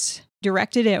advice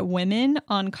directed at women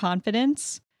on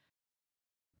confidence.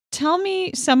 Tell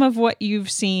me some of what you've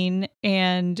seen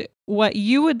and what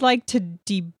you would like to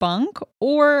debunk,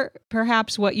 or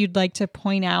perhaps what you'd like to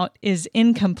point out is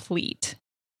incomplete.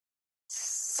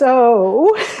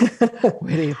 So,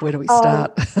 where do we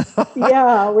start?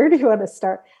 Yeah, where do you want to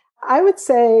start? I would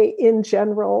say in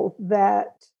general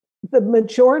that the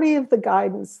majority of the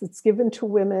guidance that's given to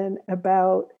women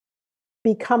about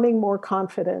becoming more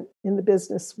confident in the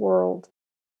business world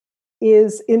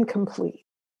is incomplete.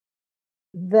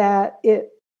 That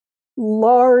it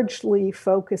largely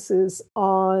focuses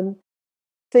on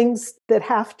things that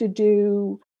have to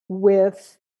do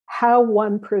with how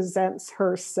one presents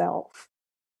herself.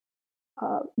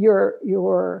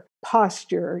 Your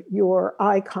posture, your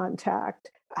eye contact,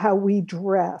 how we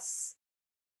dress.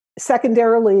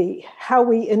 Secondarily, how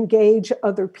we engage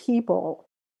other people.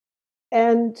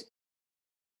 And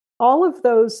all of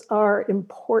those are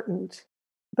important,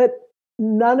 but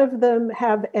none of them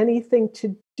have anything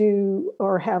to do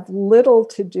or have little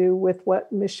to do with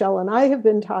what Michelle and I have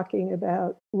been talking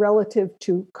about relative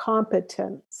to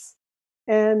competence.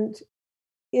 And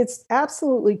it's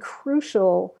absolutely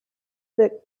crucial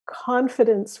that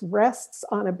confidence rests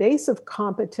on a base of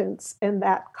competence, and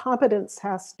that competence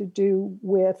has to do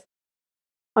with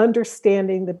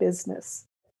understanding the business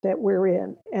that we're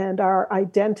in and our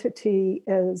identity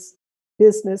as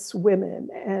business women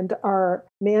and our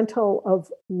mantle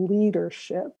of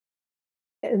leadership.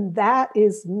 And that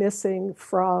is missing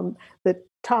from the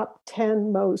top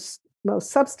 10 most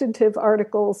substantive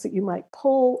articles that you might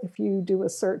pull if you do a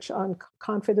search on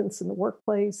confidence in the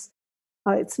workplace.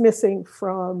 It's missing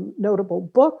from notable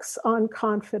books on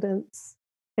confidence.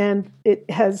 And it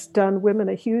has done women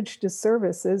a huge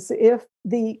disservice, as if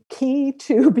the key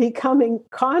to becoming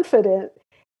confident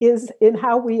is in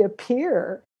how we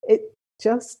appear. It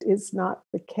just is not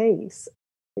the case.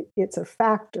 It's a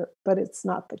factor, but it's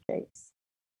not the case.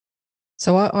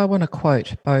 So I want to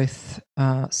quote both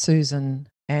Susan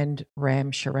and Ram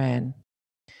Charan.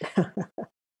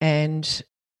 And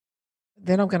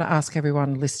then I'm going to ask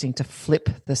everyone listening to flip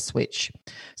the switch.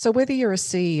 So whether you're a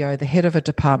CEO, the head of a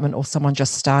department, or someone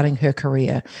just starting her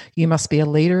career, you must be a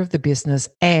leader of the business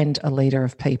and a leader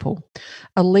of people.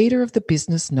 A leader of the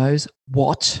business knows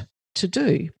what to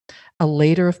do. A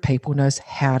leader of people knows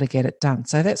how to get it done.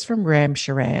 So that's from Ram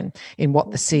Charan in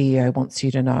What the CEO Wants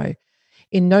You to Know.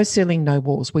 In No Ceiling, No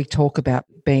Walls, we talk about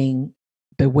being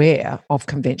beware of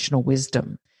conventional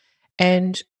wisdom.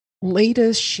 And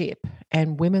leadership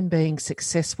and women being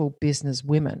successful business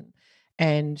women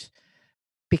and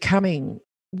becoming,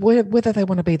 whether they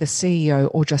want to be the CEO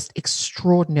or just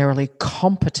extraordinarily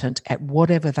competent at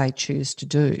whatever they choose to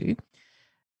do,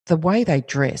 the way they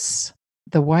dress,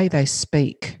 the way they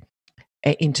speak,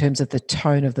 in terms of the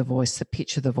tone of the voice, the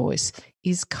pitch of the voice,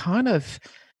 is kind of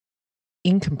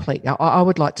incomplete. I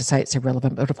would like to say it's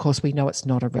irrelevant, but of course we know it's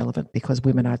not irrelevant because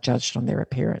women are judged on their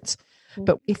appearance.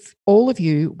 But if all of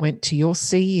you went to your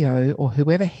CEO or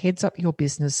whoever heads up your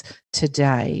business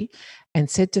today and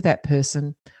said to that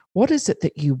person, what is it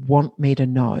that you want me to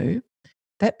know?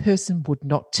 That person would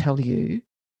not tell you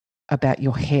about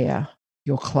your hair,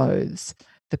 your clothes,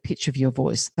 the pitch of your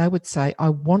voice. They would say, I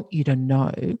want you to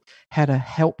know how to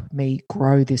help me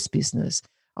grow this business.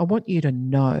 I want you to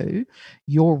know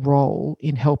your role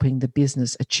in helping the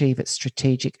business achieve its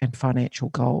strategic and financial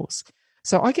goals.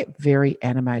 So I get very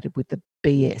animated with the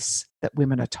BS that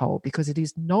women are told because it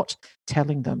is not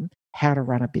telling them how to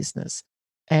run a business.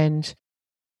 And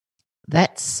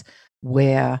that's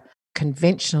where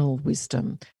conventional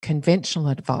wisdom, conventional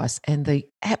advice, and the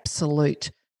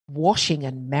absolute washing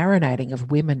and marinating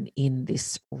of women in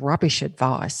this rubbish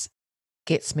advice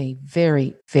gets me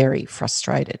very, very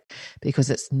frustrated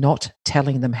because it's not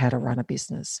telling them how to run a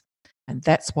business. And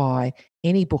that's why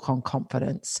any book on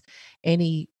confidence,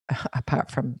 any, apart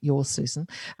from yours, Susan,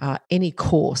 any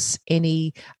course,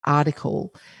 any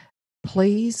article,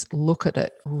 please look at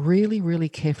it really, really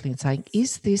carefully and saying,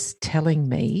 is this telling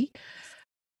me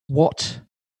what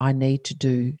I need to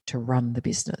do to run the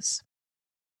business?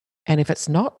 And if it's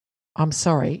not, I'm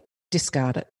sorry,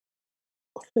 discard it.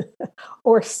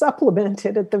 Or supplement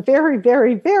it at the very,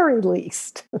 very, very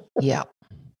least. Yeah.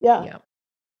 Yeah.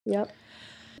 Yep.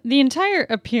 The entire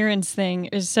appearance thing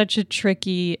is such a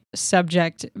tricky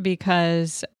subject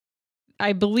because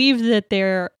I believe that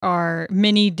there are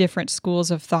many different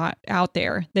schools of thought out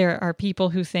there. There are people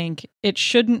who think it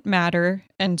shouldn't matter,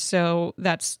 and so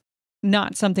that's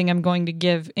not something I'm going to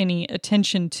give any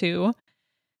attention to.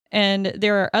 And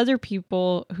there are other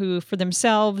people who, for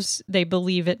themselves, they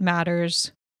believe it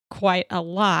matters quite a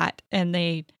lot, and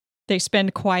they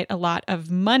spend quite a lot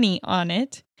of money on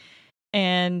it,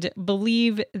 and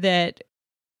believe that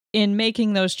in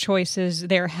making those choices,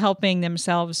 they're helping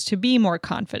themselves to be more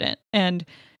confident. And,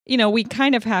 you know, we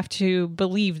kind of have to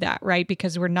believe that, right?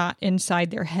 Because we're not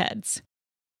inside their heads.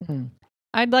 Mm-hmm.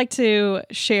 I'd like to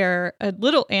share a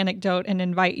little anecdote and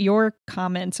invite your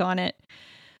comments on it.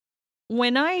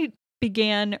 When I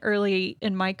began early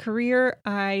in my career,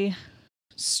 I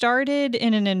started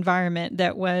in an environment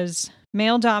that was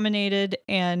male-dominated,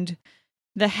 and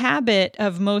the habit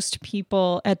of most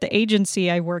people at the agency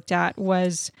I worked at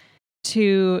was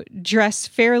to dress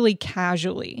fairly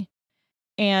casually.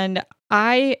 And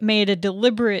I made a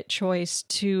deliberate choice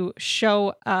to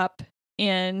show up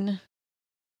in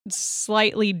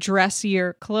slightly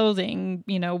dressier clothing,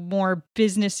 you know, more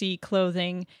businessy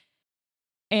clothing.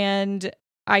 And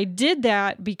I did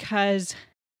that because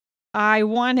I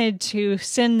wanted to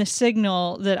send the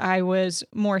signal that I was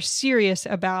more serious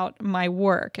about my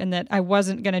work and that I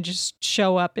wasn't going to just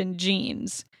show up in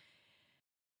jeans.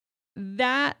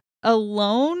 That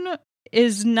alone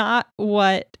is not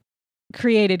what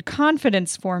created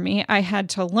confidence for me. I had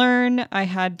to learn, I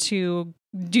had to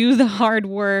do the hard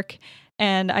work,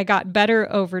 and I got better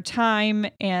over time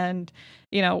and,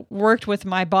 you know, worked with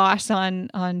my boss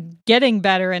on getting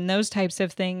better and those types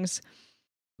of things.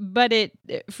 But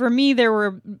for me, there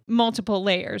were multiple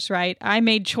layers, right? I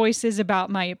made choices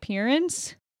about my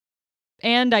appearance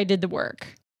and I did the work.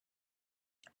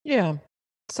 Yeah.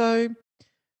 So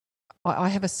I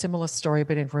have a similar story,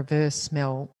 but in reverse,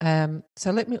 Mel.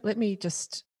 So let me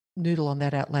just noodle on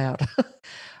that out loud.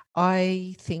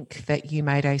 I think that you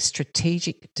made a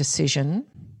strategic decision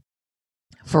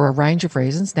for a range of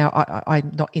reasons. Now,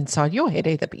 I'm not inside your head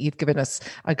either, but you've given us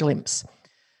a glimpse.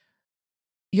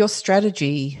 Your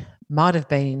strategy might have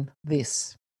been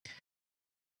this: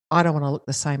 I don't want to look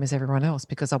the same as everyone else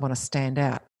because I want to stand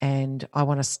out, and I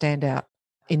want to stand out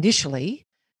initially,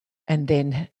 and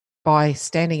then by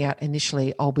standing out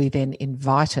initially, I'll be then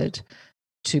invited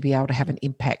to be able to have an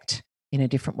impact in a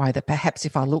different way that perhaps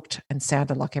if I looked and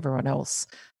sounded like everyone else,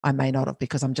 I may not have,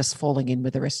 because I'm just falling in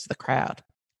with the rest of the crowd.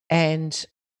 And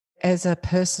as a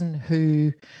person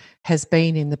who has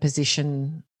been in the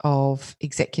position of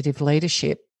executive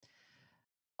leadership,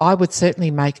 I would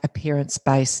certainly make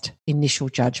appearance-based initial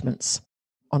judgments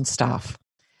on staff.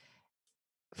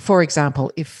 For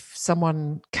example, if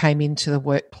someone came into the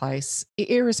workplace,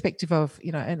 irrespective of,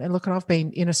 and look, I've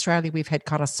been in Australia, we've had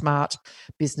kind of smart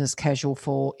business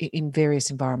casual in various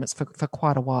environments for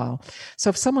quite a while. So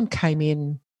if someone came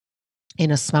in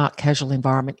a smart casual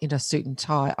environment in a suit and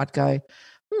tie, I'd go,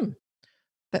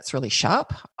 that's really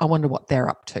sharp. I wonder what they're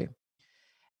up to.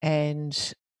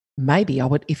 And maybe I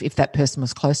would, if that person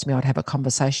was close to me, I'd have a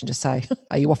conversation to say,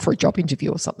 are you off for a job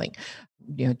interview or something?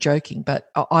 Joking. But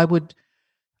I would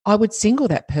single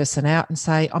that person out and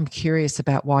say, I'm curious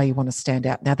about why you want to stand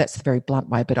out. Now, that's the very blunt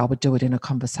way, but I would do it in a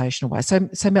conversational way.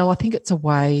 So Mel, I think it's a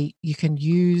way you can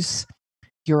use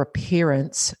your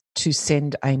appearance to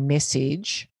send a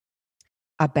message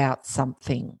about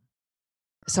something.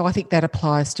 So I think that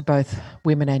applies to both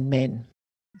women and men.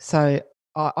 So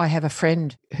I have a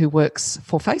friend who works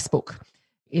for Facebook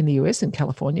in the US, in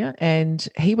California, and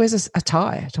he wears a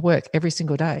tie to work every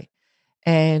single day.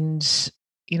 And,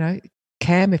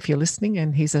 Cam, if you're listening,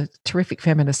 and he's a terrific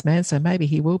feminist man, so maybe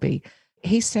he will be,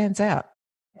 he stands out.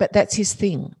 But that's his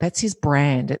thing. That's his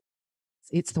brand.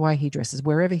 It's the way he dresses.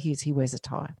 Wherever he is, he wears a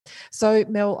tie. So,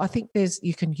 Mel, I think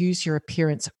you can use your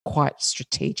appearance quite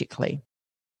strategically.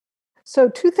 So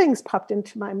 2 things popped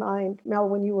into my mind, Mel,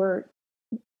 when you were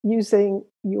using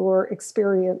your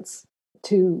experience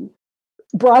to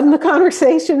broaden the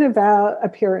conversation about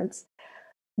appearance.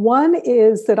 One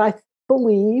is that I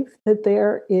believe that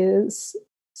there is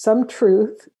some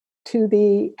truth to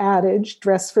the adage,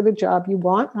 dress for the job you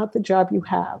want, not the job you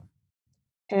have.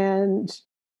 And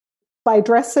by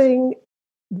dressing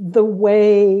the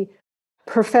way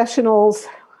professionals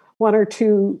 1 or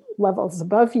 2 levels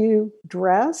above you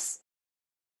dress,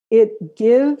 it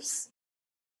gives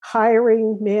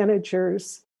hiring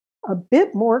managers a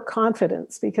bit more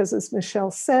confidence, because, as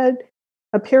Michelle said,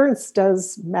 appearance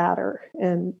does matter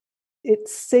and it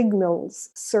signals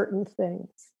certain things.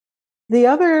 The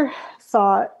other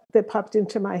thought that popped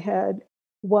into my head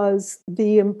was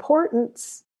the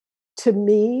importance to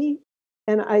me,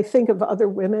 and I think of other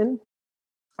women,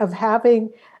 of having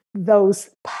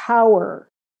those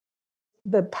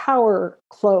the power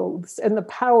clothes and the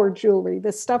power jewelry,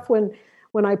 the stuff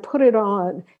when I put it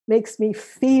on makes me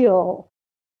feel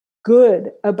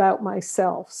good about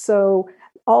myself. So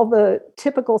all the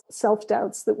typical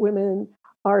self-doubts that women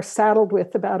are saddled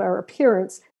with about our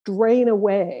appearance drain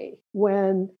away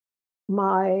when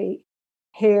my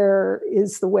hair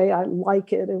is the way I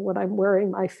like it, and when I'm wearing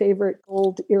my favorite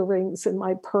gold earrings and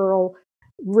my pearl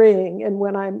ring, and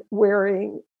when I'm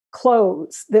wearing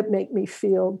clothes that make me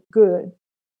feel good.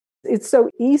 It's so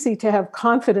easy to have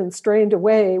confidence drained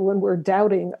away when we're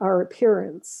doubting our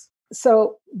appearance.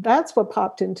 So that's what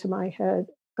popped into my head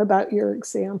about your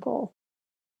example.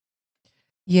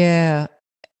 Yeah.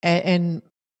 And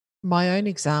my own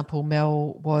example,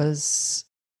 Mel, was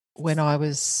when I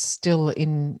was still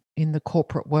in the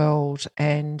corporate world,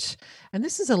 and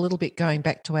this is a little bit going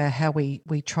back to how we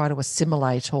try to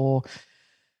assimilate or,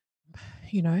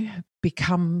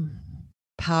 become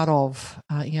part of,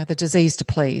 the disease to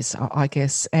please, I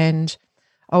guess. And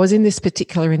I was in this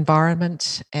particular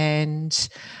environment, and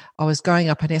I was going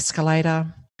up an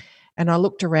escalator, and I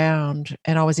looked around,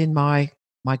 and I was in my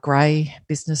grey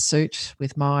business suit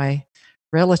with my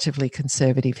relatively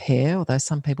conservative hair, although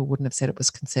some people wouldn't have said it was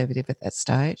conservative at that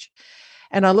stage.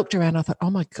 And I looked around and I thought, oh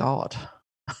my God,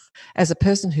 as a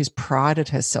person who's prided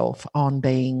herself on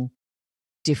being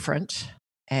different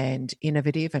and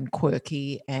innovative and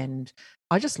quirky, and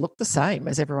I just look the same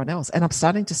as everyone else, and I'm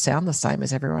starting to sound the same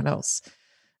as everyone else.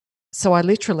 So I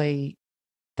literally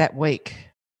that week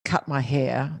cut my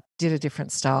hair, did a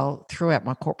different style, threw out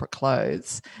my corporate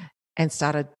clothes, and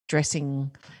started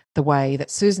dressing the way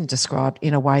that Susan described,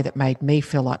 in a way that made me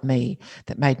feel like me,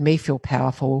 that made me feel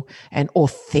powerful and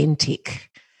authentic.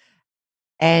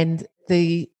 And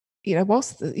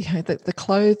whilst the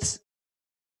clothes,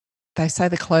 they say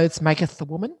the clothes maketh the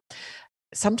woman.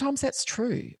 Sometimes that's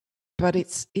true, but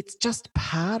it's just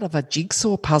part of a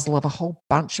jigsaw puzzle of a whole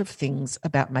bunch of things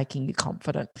about making you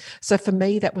confident. So for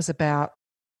me, that was about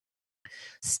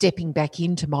stepping back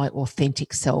into my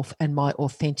authentic self and my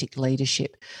authentic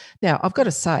leadership. Now, I've got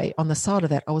to say, on the side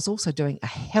of that, I was also doing a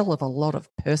hell of a lot of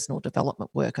personal development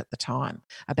work at the time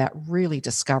about really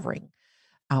discovering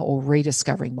or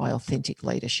rediscovering my authentic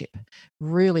leadership,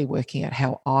 really working out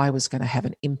how I was going to have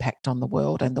an impact on the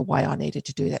world and the way I needed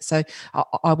to do that. So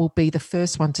I will be the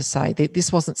first one to say that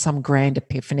this wasn't some grand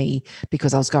epiphany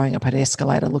because I was going up an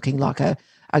escalator looking like a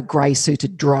grey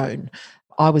suited drone.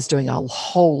 I was doing a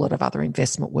whole lot of other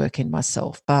investment work in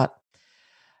myself. But,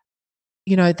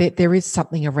 there is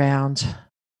something around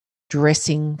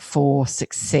dressing for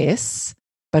success.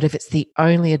 But if it's the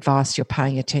only advice you're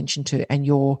paying attention to and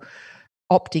you're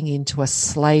opting into a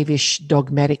slavish,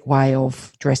 dogmatic way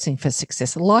of dressing for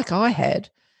success, like I had,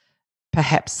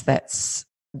 perhaps that's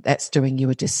doing you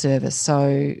a disservice.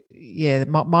 So, yeah,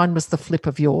 mine was the flip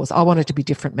of yours. I wanted to be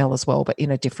different, Mel, as well, but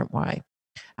in a different way.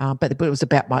 But it was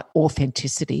about my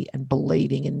authenticity and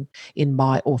believing in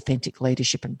my authentic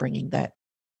leadership and bringing that.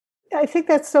 I think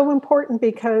that's so important,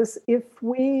 because if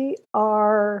we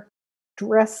are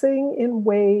dressing in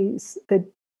ways that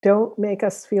don't make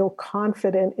us feel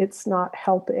confident, it's not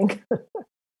helping.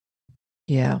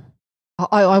 Yeah.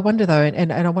 I wonder though,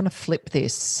 and I want to flip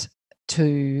this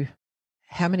to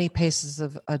how many pieces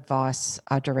of advice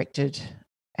are directed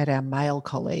at our male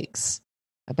colleagues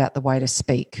about the way to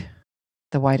speak,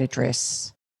 the way to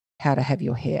dress, how to have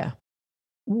your hair.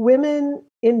 Women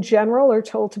in general are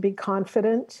told to be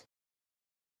confident,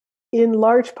 in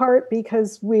large part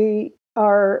because we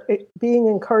are being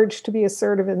encouraged to be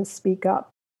assertive and speak up.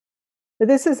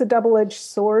 This is a double-edged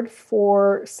sword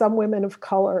for some women of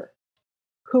color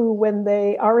who, when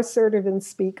they are assertive and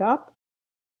speak up,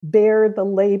 bear the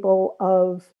label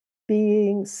of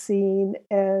being seen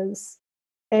as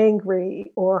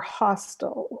angry or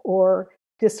hostile or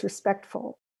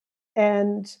disrespectful.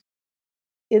 And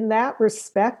in that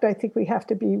respect, I think we have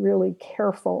to be really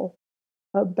careful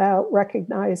about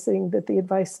recognizing that the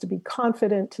advice to be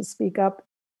confident, to speak up,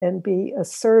 and be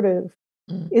assertive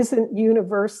isn't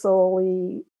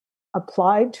universally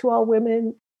applied to all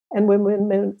women. And when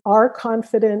women are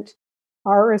confident,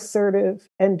 are assertive,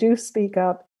 and do speak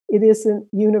up, it isn't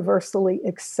universally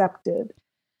accepted.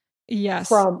 Yes.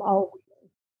 From all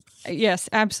women. Yes,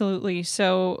 absolutely.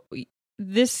 So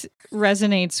this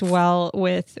resonates well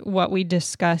with what we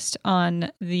discussed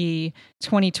on the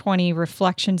 2020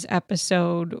 Reflections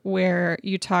episode, where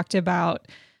you talked about,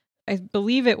 I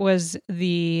believe it was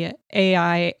the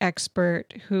AI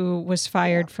expert who was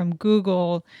fired from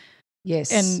Google.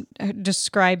 Yes. And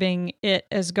describing it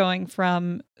as going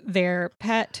from their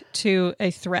pet to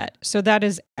a threat. So that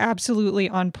is absolutely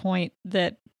on point,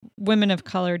 that women of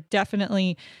color,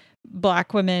 definitely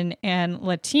Black women and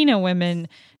Latina women,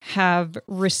 have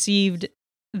received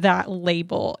that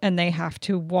label, and they have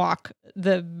to walk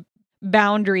the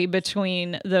boundary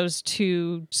between those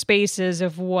two spaces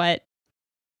of what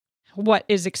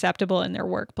is acceptable in their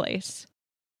workplace.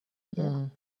 Mm.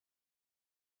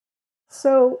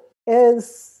 So,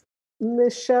 as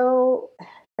Michelle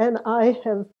and I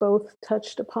have both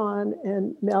touched upon,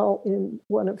 and Mel in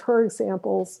one of her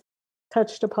examples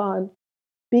touched upon,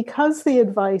 because the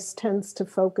advice tends to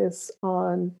focus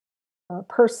on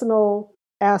personal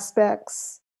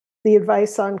aspects, the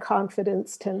advice on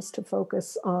confidence tends to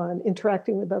focus on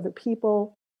interacting with other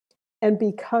people, and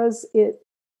because it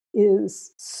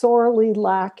is sorely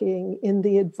lacking in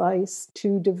the advice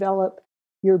to develop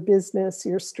your business,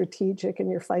 your strategic, and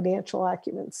your financial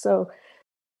acumen. So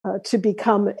to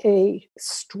become a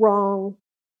strong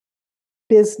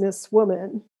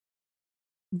businesswoman,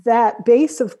 that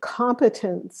base of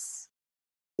competence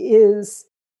is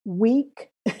weak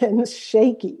and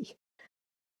shaky.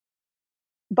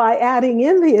 By adding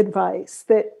in the advice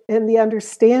that and the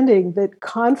understanding that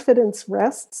confidence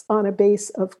rests on a base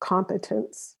of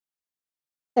competence,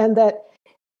 and that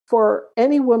for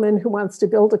any woman who wants to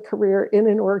build a career in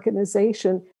an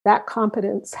organization, that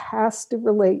competence has to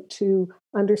relate to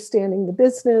understanding the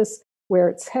business, where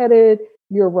it's headed,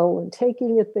 your role in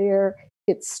taking it there,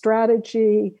 its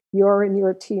strategy, your and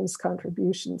your team's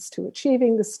contributions to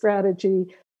achieving the strategy,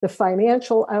 the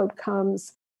financial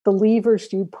outcomes, the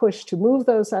levers you push to move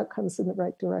those outcomes in the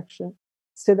right direction.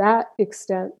 To that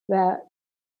extent, that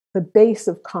the base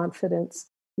of confidence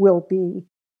will be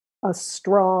a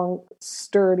strong,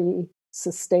 sturdy,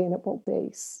 sustainable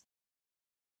base.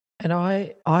 And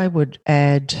I would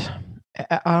add,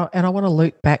 and I want to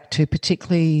loop back to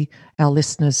particularly our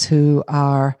listeners who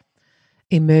are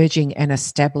emerging and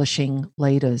establishing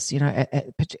leaders,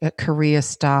 at career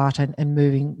start and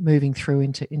moving through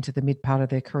into the mid part of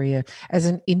their career. As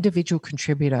an individual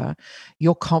contributor,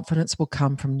 your confidence will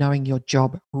come from knowing your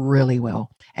job really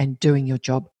well and doing your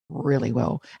job really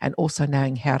well, and also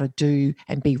knowing how to do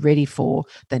and be ready for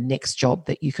the next job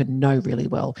that you can know really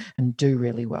well and do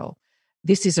really well.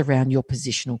 This is around your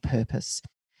positional purpose.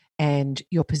 and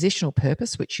your positional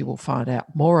purpose, which you will find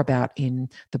out more about in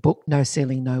the book, No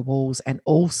Ceiling, No Walls, and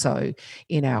also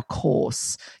in our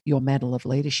course, Your Mantle of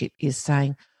Leadership, is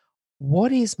saying,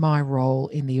 what is my role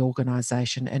in the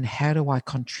organization and how do I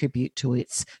contribute to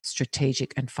its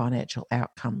strategic and financial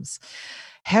outcomes?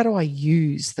 How do I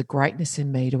use the greatness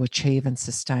in me to achieve and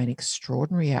sustain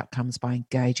extraordinary outcomes by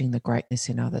engaging the greatness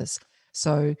in others?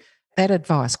 So that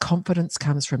advice, confidence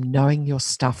comes from knowing your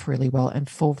stuff really well. And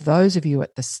for those of you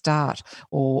at the start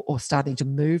or starting to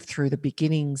move through the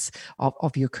beginnings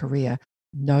of your career,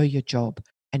 know your job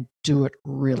and do it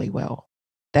really well.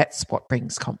 That's what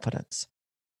brings confidence.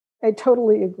 I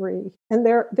totally agree. And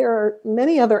there are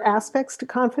many other aspects to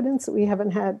confidence that we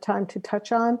haven't had time to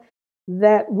touch on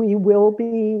that we will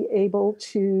be able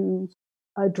to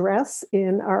address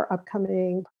in our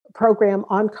upcoming program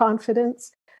on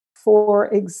confidence. For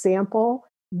example,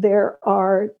 there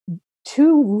are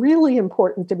two really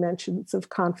important dimensions of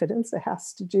confidence. It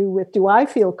has to do with, do I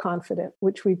feel confident,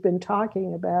 which we've been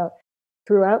talking about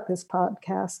throughout this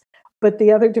podcast. But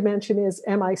the other dimension is,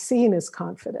 am I seen as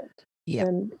confident? Yeah.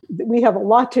 And we have a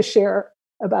lot to share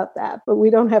about that, but we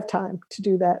don't have time to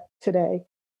do that today.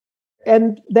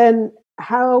 And then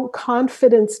how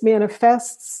confidence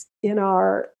manifests in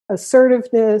our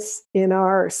assertiveness, in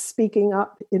our speaking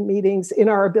up in meetings, in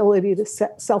our ability to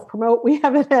self-promote. We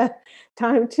haven't had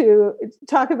time to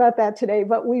talk about that today,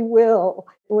 but we will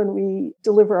when we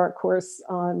deliver our course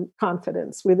on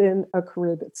confidence within a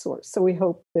career that soars. So we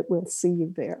hope that we'll see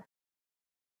you there.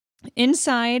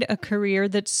 Inside A Career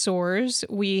That Soars,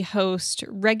 we host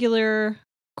regular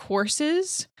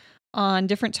courses on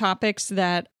different topics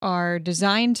that are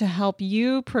designed to help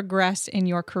you progress in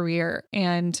your career.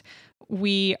 And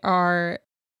we are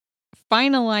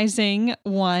finalizing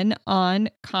one on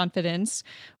confidence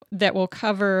that will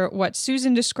cover what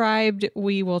Susan described.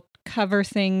 We will cover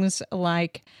things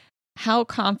like how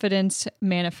confidence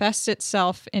manifests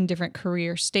itself in different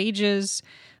career stages.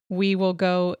 We will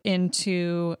go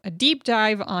into a deep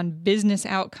dive on business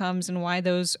outcomes and why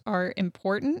those are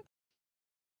important.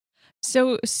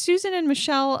 So, Susan and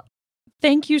Michelle,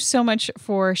 thank you so much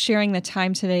for sharing the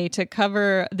time today to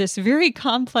cover this very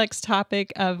complex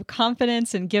topic of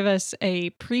confidence and give us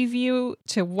a preview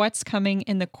to what's coming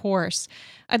in the course.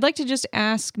 I'd like to just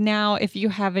ask now if you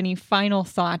have any final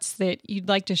thoughts that you'd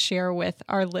like to share with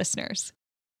our listeners.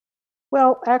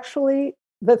 Well, actually,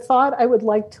 the thought I would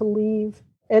like to leave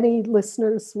any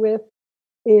listeners with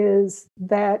is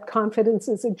that confidence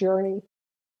is a journey.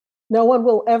 No one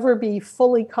will ever be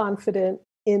fully confident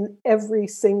in every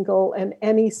single and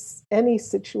any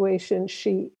situation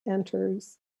she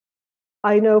enters.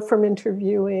 I know from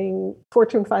interviewing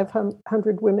Fortune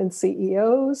 500 women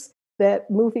CEOs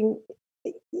that moving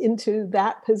into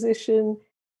that position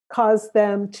caused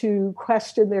them to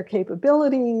question their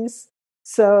capabilities.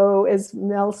 So as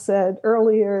Mel said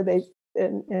earlier,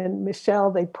 and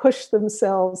Michelle, they pushed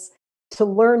themselves to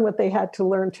learn what they had to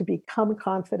learn to become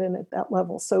confident at that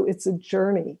level. So it's a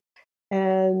journey.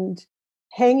 And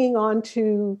hanging on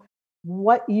to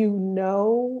what you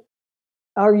know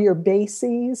are your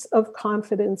bases of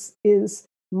confidence is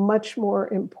much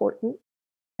more important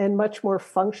and much more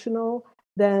functional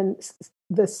than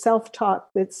the self-talk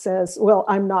that says, well,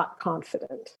 I'm not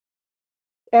confident.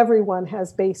 Everyone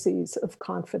has bases of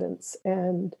confidence.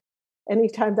 And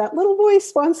anytime that little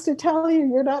voice wants to tell you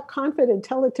you're not confident,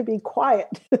 tell it to be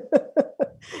quiet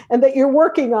and that you're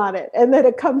working on it and that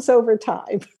it comes over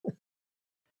time.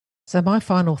 So my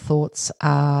final thoughts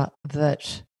are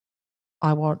that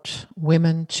I want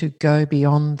women to go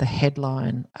beyond the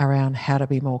headline around how to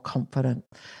be more confident.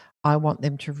 I want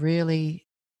them to really,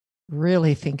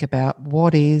 really think about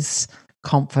what is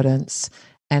confidence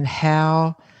and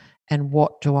how and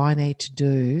what do I need to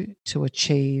do to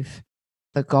achieve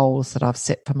the goals that I've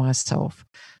set for myself.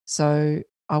 So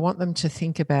I want them to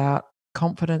think about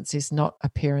confidence is not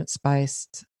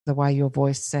appearance-based, the way your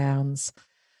voice sounds,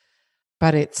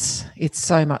 but it's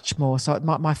so much more. So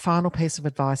my final piece of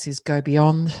advice is go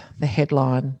beyond the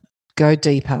headline, go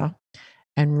deeper,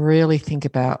 and really think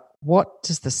about what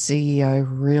does the CEO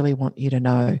really want you to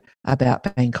know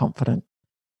about being confident.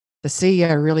 The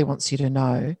CEO really wants you to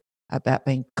know about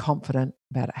being confident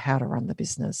about how to run the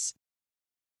business.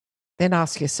 Then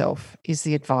ask yourself, is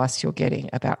the advice you're getting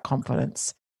about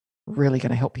confidence really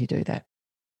going to help you do that?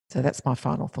 So that's my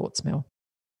final thoughts, Mel.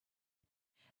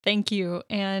 Thank you.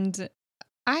 And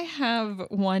I have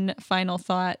one final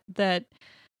thought that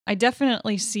I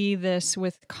definitely see this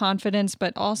with confidence,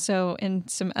 but also in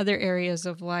some other areas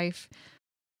of life.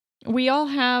 We all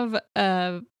have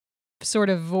a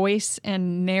sort of voice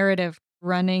and narrative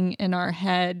running in our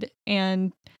head.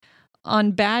 And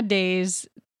on bad days,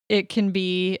 it can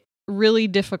be really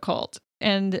difficult.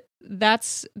 And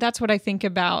that's what I think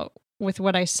about with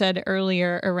what I said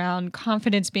earlier around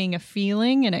confidence being a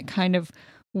feeling and it kind of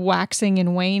waxing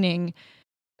and waning.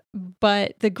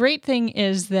 But the great thing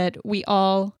is that we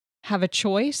all have a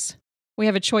choice. We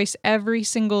have a choice every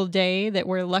single day that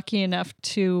we're lucky enough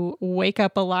to wake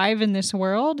up alive in this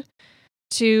world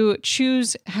to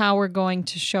choose how we're going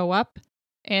to show up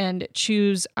and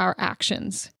choose our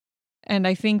actions. And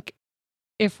I think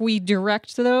if we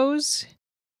direct those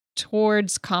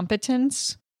towards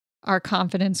competence, our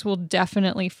confidence will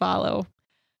definitely follow.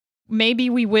 Maybe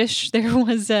we wish there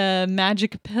was a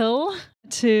magic pill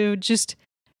to just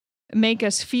make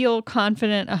us feel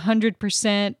confident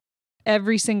 100%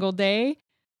 every single day,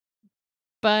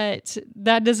 but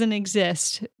that doesn't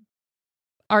exist.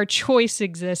 Our choice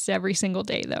exists every single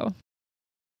day, though.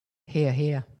 Hear,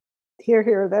 hear. Hear,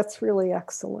 hear. That's really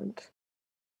excellent.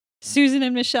 Susan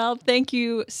and Michelle, thank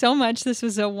you so much. This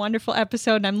was a wonderful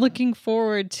episode, and I'm looking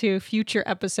forward to future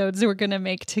episodes that we're going to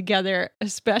make together,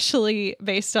 especially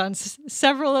based on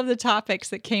several of the topics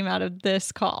that came out of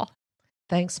this call.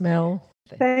 Thanks, Mel.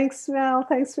 Thanks, Mel.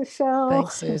 Thanks, Michelle.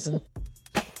 Thanks, Susan.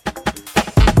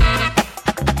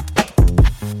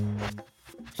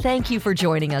 Thank you for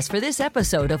joining us for this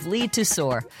episode of Lead to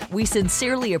Soar. We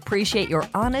sincerely appreciate your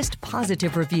honest,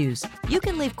 positive reviews. You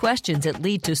can leave questions at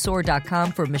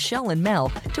leadtosoar.com for Michelle and Mel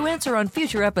to answer on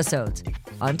future episodes.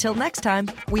 Until next time,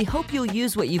 we hope you'll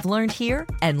use what you've learned here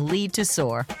and lead to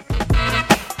soar.